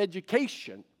Department of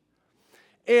Education.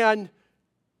 And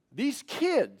these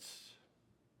kids,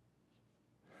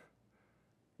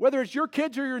 whether it's your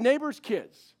kids or your neighbor's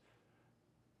kids,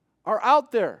 are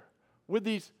out there with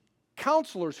these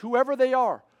counselors, whoever they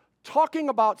are, talking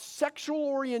about sexual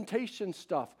orientation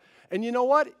stuff. And you know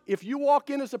what? If you walk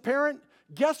in as a parent,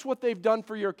 guess what they've done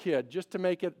for your kid, just to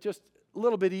make it just a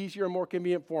little bit easier and more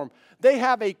convenient for them. They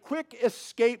have a quick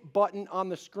escape button on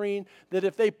the screen that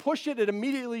if they push it, it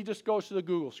immediately just goes to the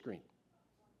Google screen.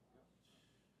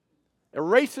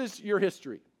 Erases your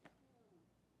history.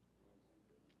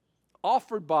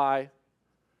 Offered by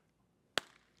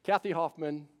Kathy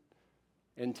Hoffman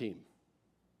and team.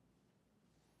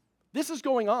 This is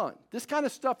going on. This kind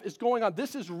of stuff is going on.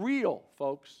 This is real,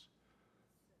 folks.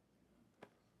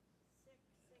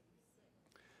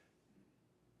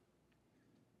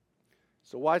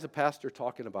 So why is a pastor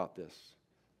talking about this?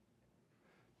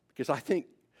 Because I think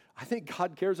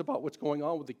God cares about what's going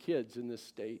on with the kids in this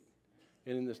state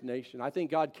and in this nation. I think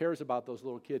God cares about those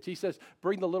little kids. He says,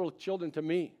 bring the little children to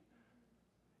me.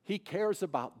 He cares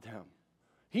about them.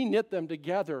 He knit them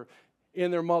together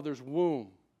in their mother's womb.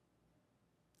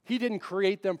 He didn't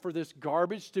create them for this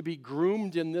garbage to be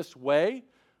groomed in this way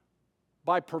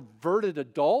by perverted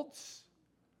adults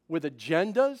with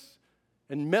agendas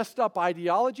and messed up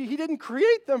ideology. He didn't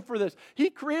create them for this. He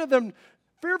created them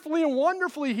fearfully and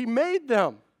wonderfully. He made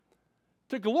them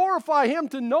to glorify Him,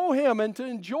 to know Him, and to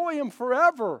enjoy Him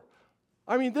forever.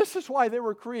 I mean, this is why they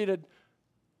were created.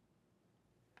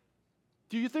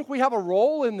 Do you think we have a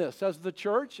role in this as the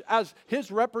church, as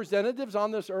His representatives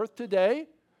on this earth today?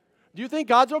 Do you think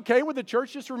God's okay with the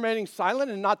church just remaining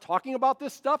silent and not talking about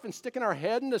this stuff and sticking our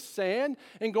head in the sand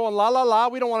and going, la, la, la,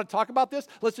 we don't want to talk about this.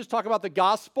 Let's just talk about the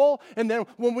gospel. And then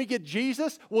when we get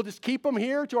Jesus, we'll just keep Him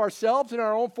here to ourselves in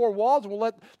our own four walls and we'll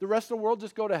let the rest of the world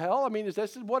just go to hell? I mean, is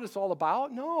this what it's all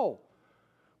about? No.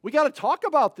 We got to talk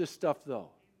about this stuff,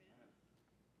 though.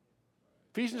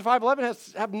 Ephesians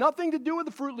 5:11 have nothing to do with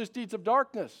the fruitless deeds of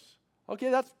darkness. Okay,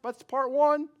 that's part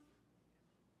one.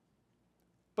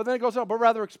 But then it goes on, but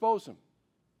rather expose them.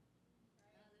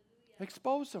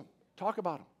 Expose them. Talk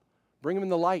about them. Bring them in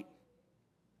the light.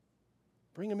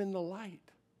 Bring them in the light.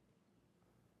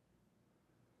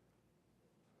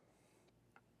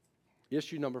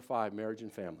 Issue number 5, marriage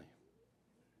and family.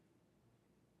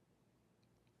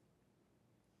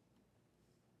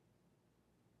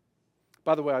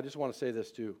 By the way, I just want to say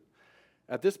this too.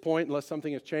 At this point, unless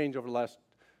something has changed over the last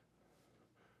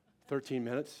 13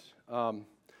 minutes,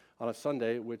 on a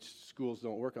Sunday, which schools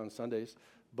don't work on Sundays,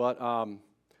 but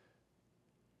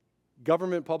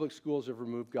government public schools have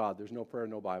removed God. There's no prayer,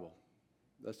 no Bible.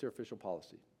 That's their official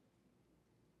policy.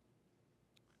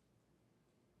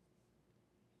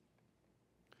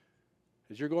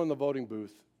 As you're going to the voting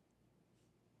booth,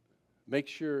 make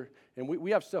sure, and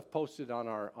we have stuff posted on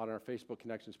our Facebook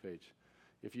Connections page.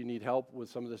 If you need help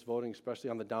with some of this voting, especially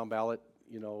on the down ballot,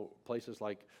 places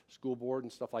like school board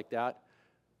and stuff like that,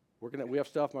 we have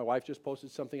stuff. My wife just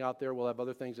posted something out there. We'll have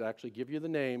other things that actually give you the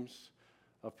names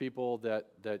of people that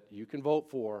you can vote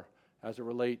for as it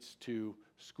relates to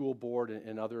school board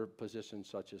and other positions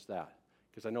such as that.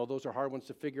 Because I know those are hard ones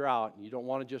to figure out, and you don't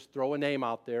want to just throw a name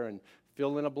out there and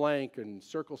fill in a blank and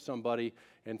circle somebody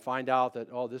and find out that,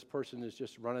 oh, this person is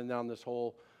just running down this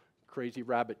whole crazy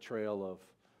rabbit trail of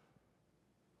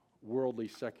worldly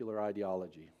secular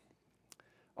ideology.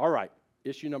 All right,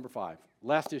 issue number 5.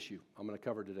 Last issue I'm going to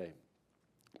cover today.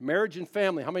 Marriage and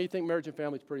family. How many of you think marriage and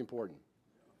family is pretty important?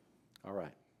 All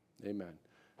right, amen.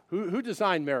 Who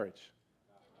designed marriage?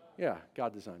 Yeah,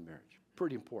 God designed marriage.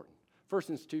 Pretty important. First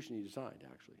institution He designed,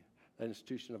 actually. That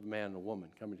institution of a man and a woman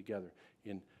coming together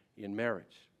in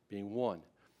marriage, being one.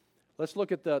 Let's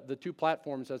look at the two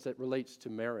platforms as it relates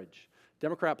to marriage.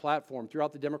 Democrat platform.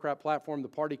 Throughout the Democrat platform, the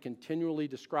party continually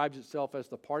describes itself as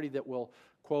the party that will,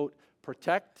 quote,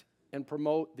 protect and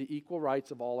promote the equal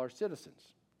rights of all our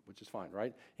citizens, which is fine,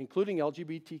 right? Including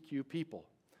LGBTQ people.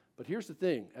 But here's the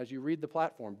thing. As you read the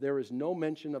platform, there is no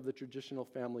mention of the traditional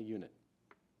family unit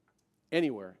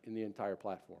anywhere in the entire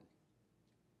platform.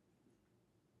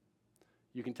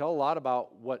 You can tell a lot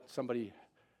about what somebody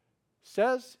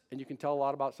says, and you can tell a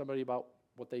lot about somebody about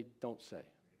what they don't say.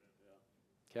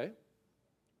 Okay?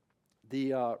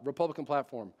 The Republican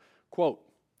platform, quote,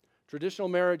 traditional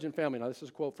marriage and family. Now, this is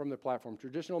a quote from the platform.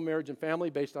 Traditional marriage and family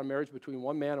based on marriage between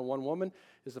one man and one woman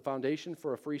is the foundation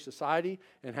for a free society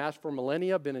and has for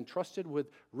millennia been entrusted with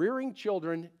rearing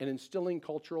children and instilling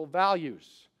cultural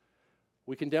values.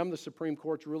 We condemn the Supreme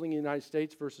Court's ruling in the United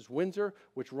States versus Windsor,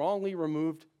 which wrongly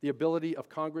removed the ability of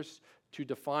Congress to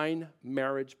define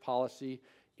marriage policy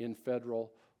in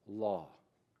federal law.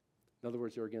 In other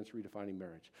words, they're against redefining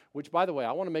marriage. Which, by the way,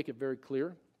 I want to make it very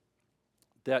clear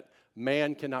that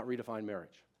man cannot redefine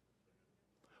marriage.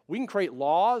 We can create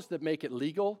laws that make it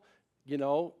legal,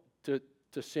 to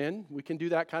sin. We can do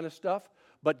that kind of stuff.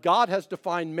 But God has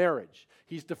defined marriage.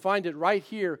 He's defined it right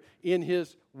here in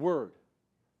His Word.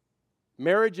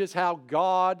 Marriage is how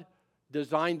God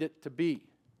designed it to be.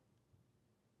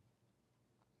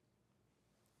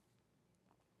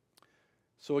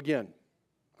 So again,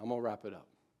 I'm going to wrap it up.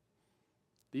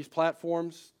 These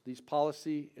platforms, these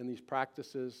policy, and these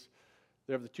practices,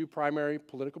 they have the two primary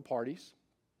political parties.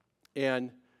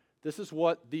 And this is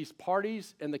what these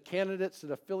parties and the candidates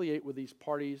that affiliate with these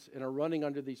parties and are running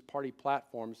under these party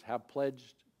platforms have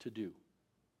pledged to do.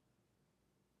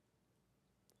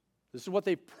 This is what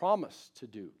they've promised to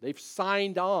do. They've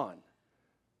signed on.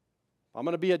 If I'm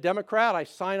going to be a Democrat, I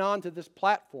sign on to this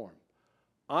platform.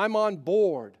 I'm on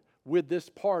board with this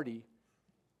party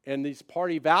and these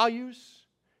party values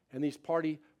and these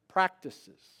party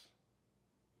practices.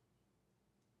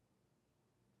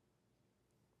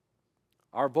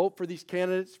 Our vote for these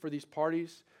candidates, for these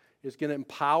parties, is going to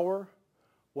empower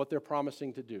what they're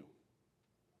promising to do.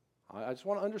 I just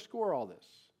want to underscore all this.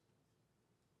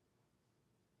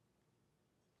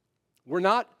 We're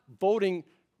not voting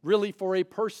really for a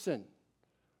person,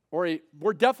 we're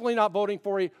definitely not voting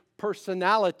for a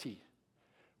personality.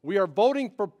 We are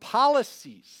voting for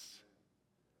policies.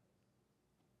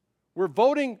 We're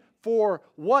voting for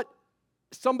what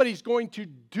somebody's going to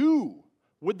do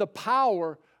with the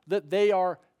power that they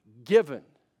are given.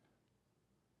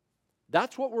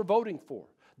 That's what we're voting for.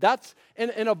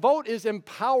 And a vote is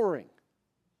empowering.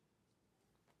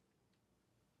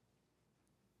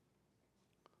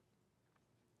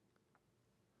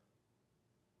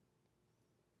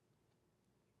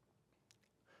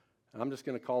 And I'm just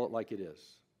going to call it like it is,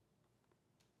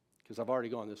 because I've already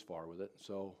gone this far with it,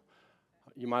 so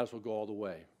you might as well go all the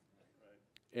way.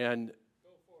 And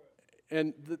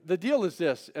the deal is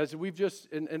this, as we've just,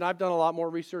 and I've done a lot more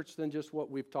research than just what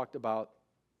we've talked about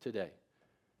today.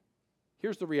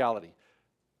 Here's the reality.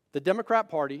 The Democrat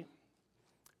Party,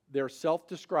 they're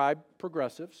self-described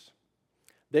progressives.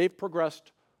 They've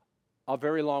progressed a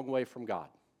very long way from God.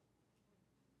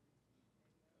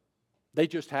 They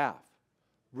just have.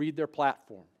 Read their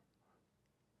platform.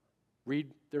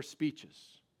 Read their speeches.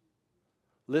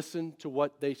 Listen to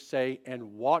what they say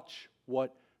and watch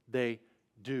what they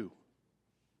do.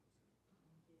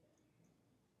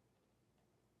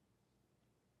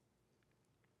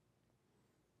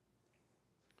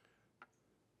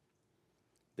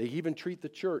 They even treat the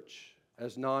church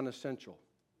as non-essential.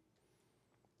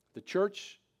 The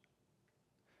church,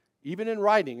 even in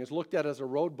writing, is looked at as a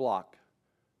roadblock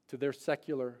to their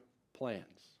secular plans.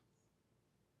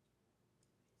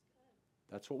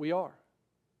 That's what we are.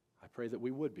 I pray that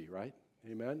we would be, right?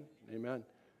 Amen? Amen.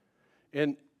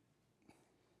 And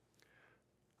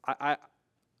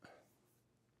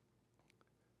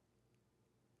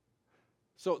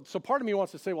So part of me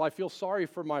wants to say, well, I feel sorry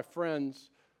for my friends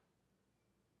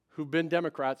who've been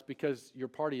Democrats because your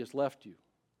party has left you.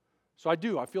 So I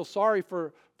do. I feel sorry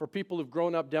for people who've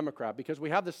grown up Democrat, because we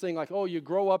have this thing like, oh, you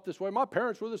grow up this way. My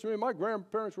parents were this way. My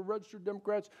grandparents were registered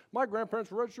Democrats. My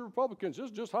grandparents were registered Republicans. This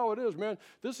is just how it is, man.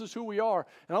 This is who we are.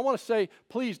 And I want to say,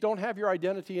 please don't have your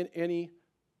identity in any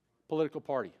political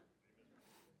party.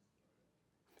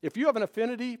 If you have an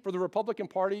affinity for the Republican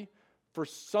Party for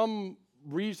some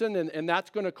reason, and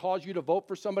that's going to cause you to vote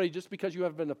for somebody just because you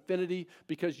have an affinity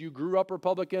because you grew up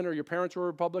Republican or your parents were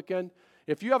Republican,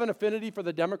 if you have an affinity for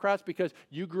the Democrats because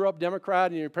you grew up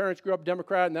Democrat and your parents grew up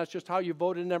Democrat and that's just how you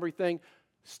voted and everything,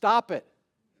 stop it.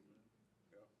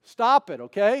 Stop it,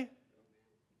 okay?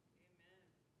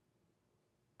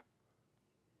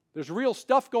 There's real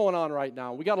stuff going on right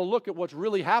now. We got to look at what's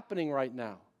really happening right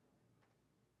now.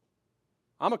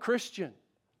 I'm a Christian.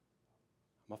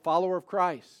 I'm a follower of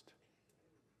Christ.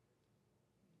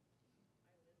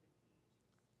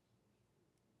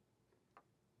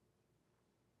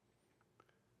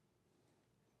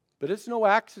 But it's no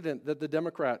accident that the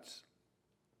Democrats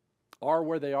are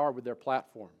where they are with their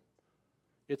platform.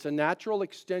 It's a natural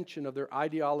extension of their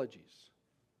ideologies.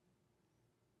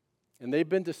 And they've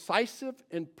been decisive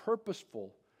and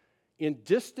purposeful in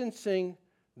distancing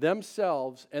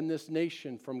themselves and this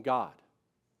nation from God.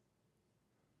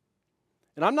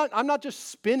 And I'm not just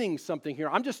spinning something here.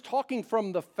 I'm just talking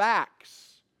from the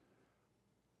facts.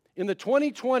 In the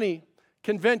 2020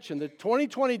 convention, the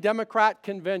 2020 Democrat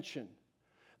convention,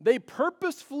 they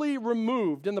purposefully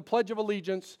removed in the Pledge of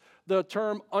Allegiance the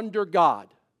term under God.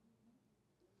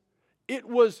 It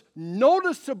was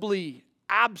noticeably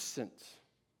absent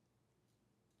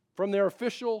from their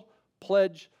official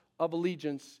Pledge of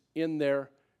Allegiance in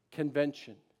their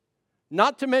convention.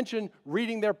 Not to mention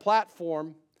reading their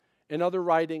platform and other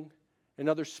writing and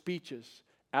other speeches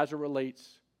as it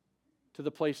relates to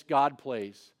the place God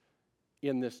plays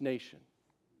in this nation.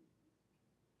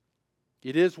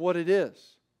 It is what it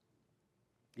is.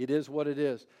 It is what it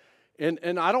is.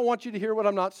 And I don't want you to hear what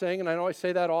I'm not saying, and I know I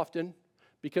say that often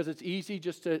because it's easy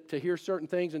just to hear certain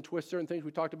things and twist certain things.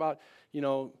 We talked about,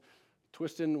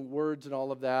 twisting words and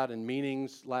all of that and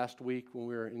meanings last week when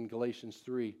we were in Galatians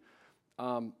 3.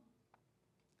 I'm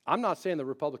not saying the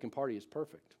Republican Party is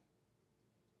perfect.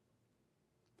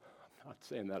 I'm not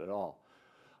saying that at all.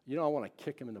 I want to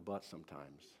kick him in the butt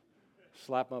sometimes.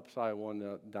 Slap him upside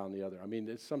one down the other.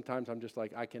 Sometimes I'm just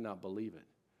like, I cannot believe it.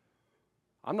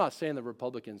 I'm not saying the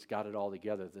Republicans got it all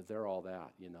together, that they're all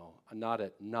that, Not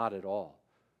at all.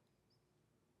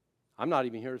 I'm not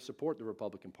even here to support the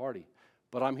Republican Party,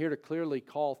 but I'm here to clearly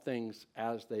call things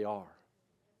as they are.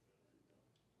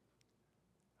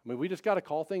 I mean, we just got to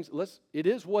call things, it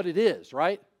is what it is,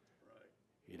 right?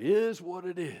 It is what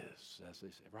it is, as they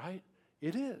say, right?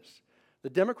 It is. The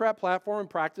Democrat platform and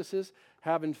practices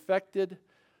have infected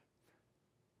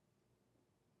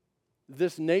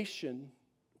this nation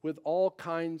with all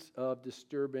kinds of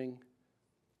disturbing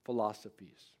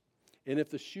philosophies. And if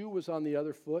the shoe was on the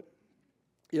other foot,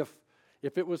 if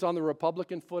it was on the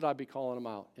Republican foot, I'd be calling them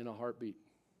out in a heartbeat.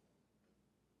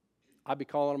 I'd be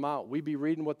calling them out. We'd be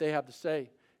reading what they have to say,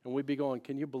 and we'd be going,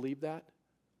 can you believe that?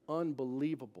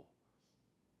 Unbelievable.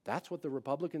 That's what the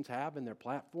Republicans have in their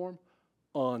platform?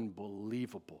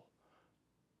 Unbelievable.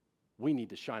 We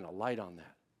need to shine a light on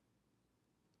that.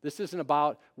 This isn't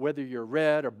about whether you're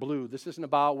red or blue. This isn't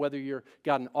about whether you've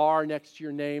got an R next to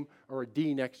your name or a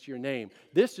D next to your name.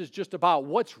 This is just about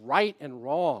what's right and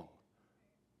wrong.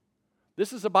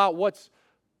 This is about what's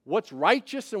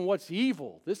righteous and what's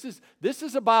evil. This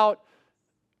is about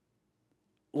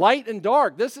light and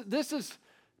dark. This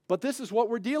is what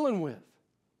we're dealing with.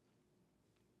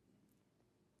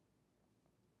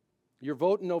 Your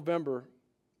vote in November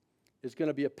is going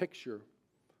to be a picture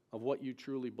of what you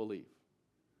truly believe.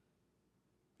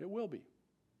 It will be.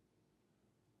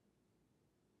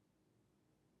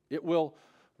 It will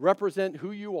represent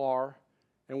who you are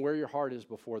and where your heart is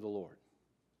before the Lord.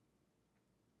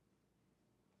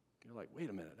 You're like, wait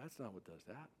a minute, that's not what does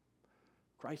that.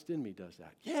 Christ in me does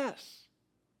that. Yes.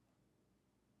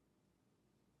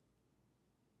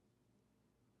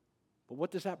 But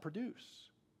what does that produce?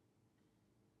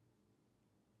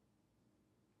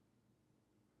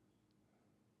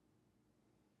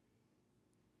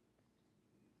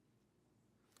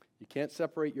 You can't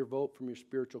separate your vote from your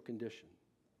spiritual condition.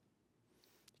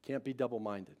 You can't be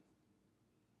double-minded.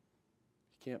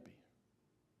 You can't be.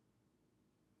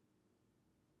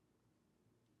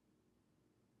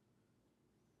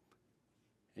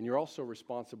 And you're also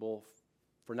responsible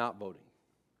for not voting.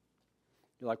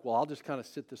 You're like, well, I'll just kind of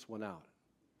sit this one out.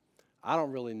 I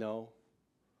don't really know.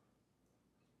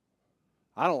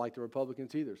 I don't like the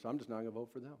Republicans either, so I'm just not going to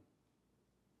vote for them.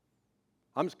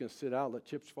 I'm just going to sit out and let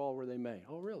chips fall where they may.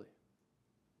 Oh, really?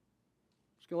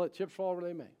 Just going to let chips fall where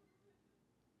they may.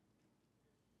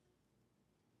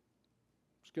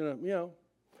 Just going to,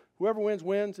 whoever wins,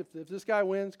 wins. If this guy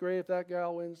wins, great. If that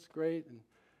gal wins, great.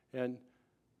 And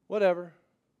whatever.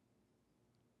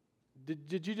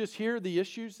 Did you just hear the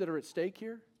issues that are at stake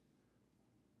here?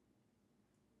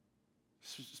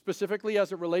 Specifically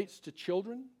as it relates to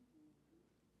children,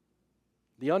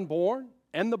 the unborn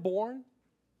and the born,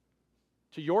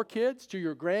 to your kids, to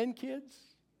your grandkids.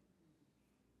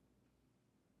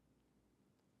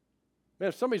 Man,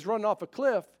 if somebody's running off a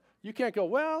cliff, you can't go,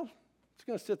 well, it's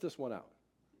going to sit this one out.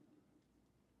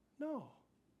 No.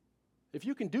 If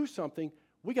you can do something,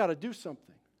 we got to do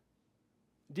something.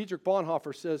 Dietrich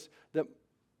Bonhoeffer says that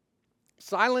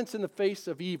silence in the face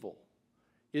of evil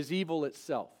is evil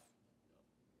itself.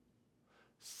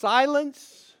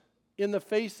 Silence in the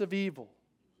face of evil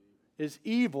is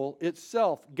evil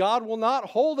itself. God will not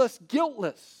hold us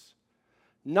guiltless.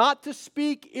 Not to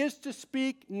speak is to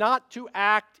speak, not to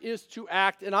act is to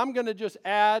act. And I'm going to just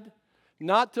add,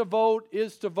 not to vote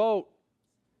is to vote.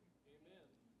 Amen.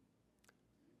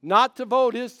 Not to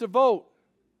vote is to vote.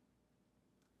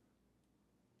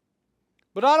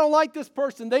 But I don't like this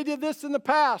person. They did this in the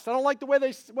past. I don't like the way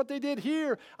what they did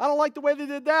here. I don't like the way they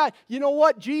did that. You know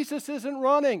what? Jesus isn't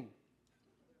running.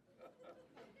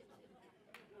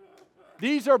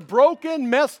 These are broken,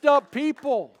 messed up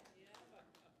people.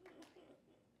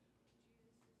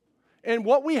 And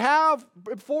what we have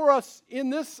before us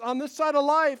on this side of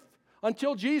life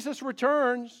until Jesus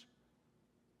returns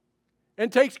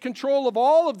and takes control of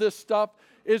all of this stuff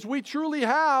is we truly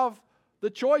have the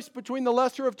choice between the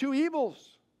lesser of two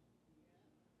evils.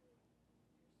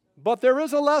 But there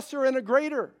is a lesser and a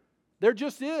greater. There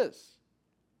just is.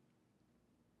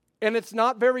 And it's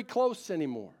not very close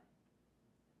anymore.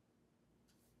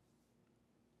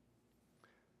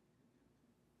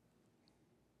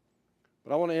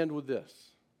 But I want to end with this.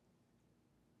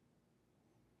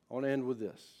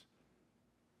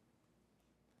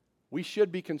 We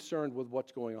should be concerned with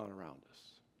what's going on around us.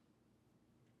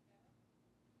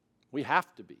 We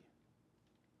have to be.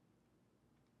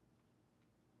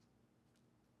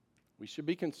 We should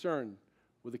be concerned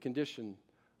with the condition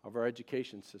of our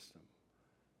education system.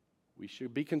 We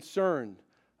should be concerned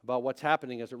about what's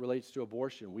happening as it relates to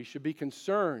abortion. We should be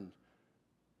concerned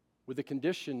with the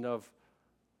condition of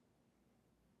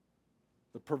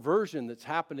the perversion that's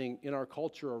happening in our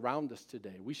culture around us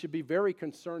today. We should be very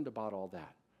concerned about all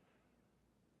that.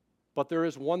 But there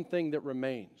is one thing that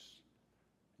remains.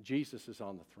 Jesus is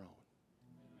on the throne.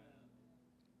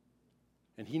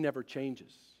 And He never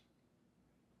changes.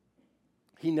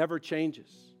 He never changes.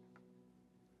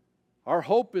 Our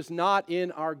hope is not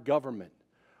in our government.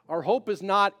 Our hope is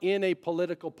not in a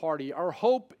political party. Our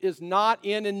hope is not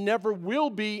in and never will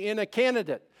be in a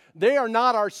candidate. They are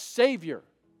not our Savior.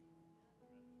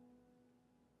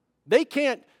 They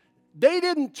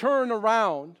didn't turn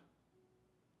around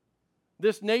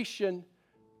this nation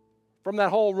from that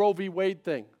whole Roe v. Wade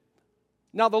thing.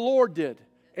 Now the Lord did.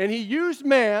 And He used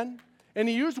man and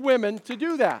He used women to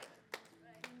do that.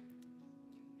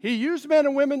 He used men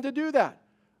and women to do that.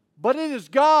 But it is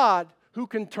God who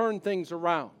can turn things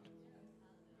around.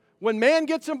 When man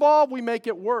gets involved, we make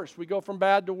it worse. We go from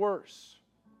bad to worse.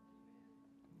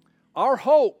 Our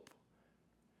hope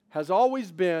has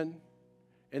always been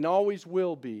and always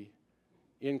will be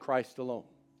in Christ alone.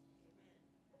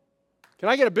 Can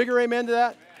I get a bigger amen to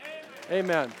that?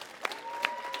 Amen.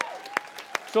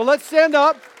 So let's stand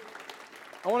up.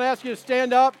 I want to ask you to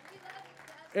stand up.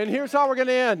 And here's how we're going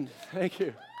to end. Thank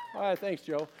you. All right, thanks,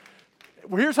 Joe.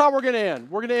 Here's how we're going to end.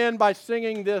 We're going to end by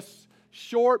singing this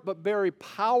short but very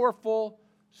powerful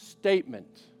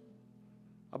statement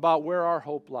about where our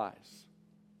hope lies.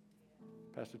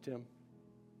 Pastor Tim.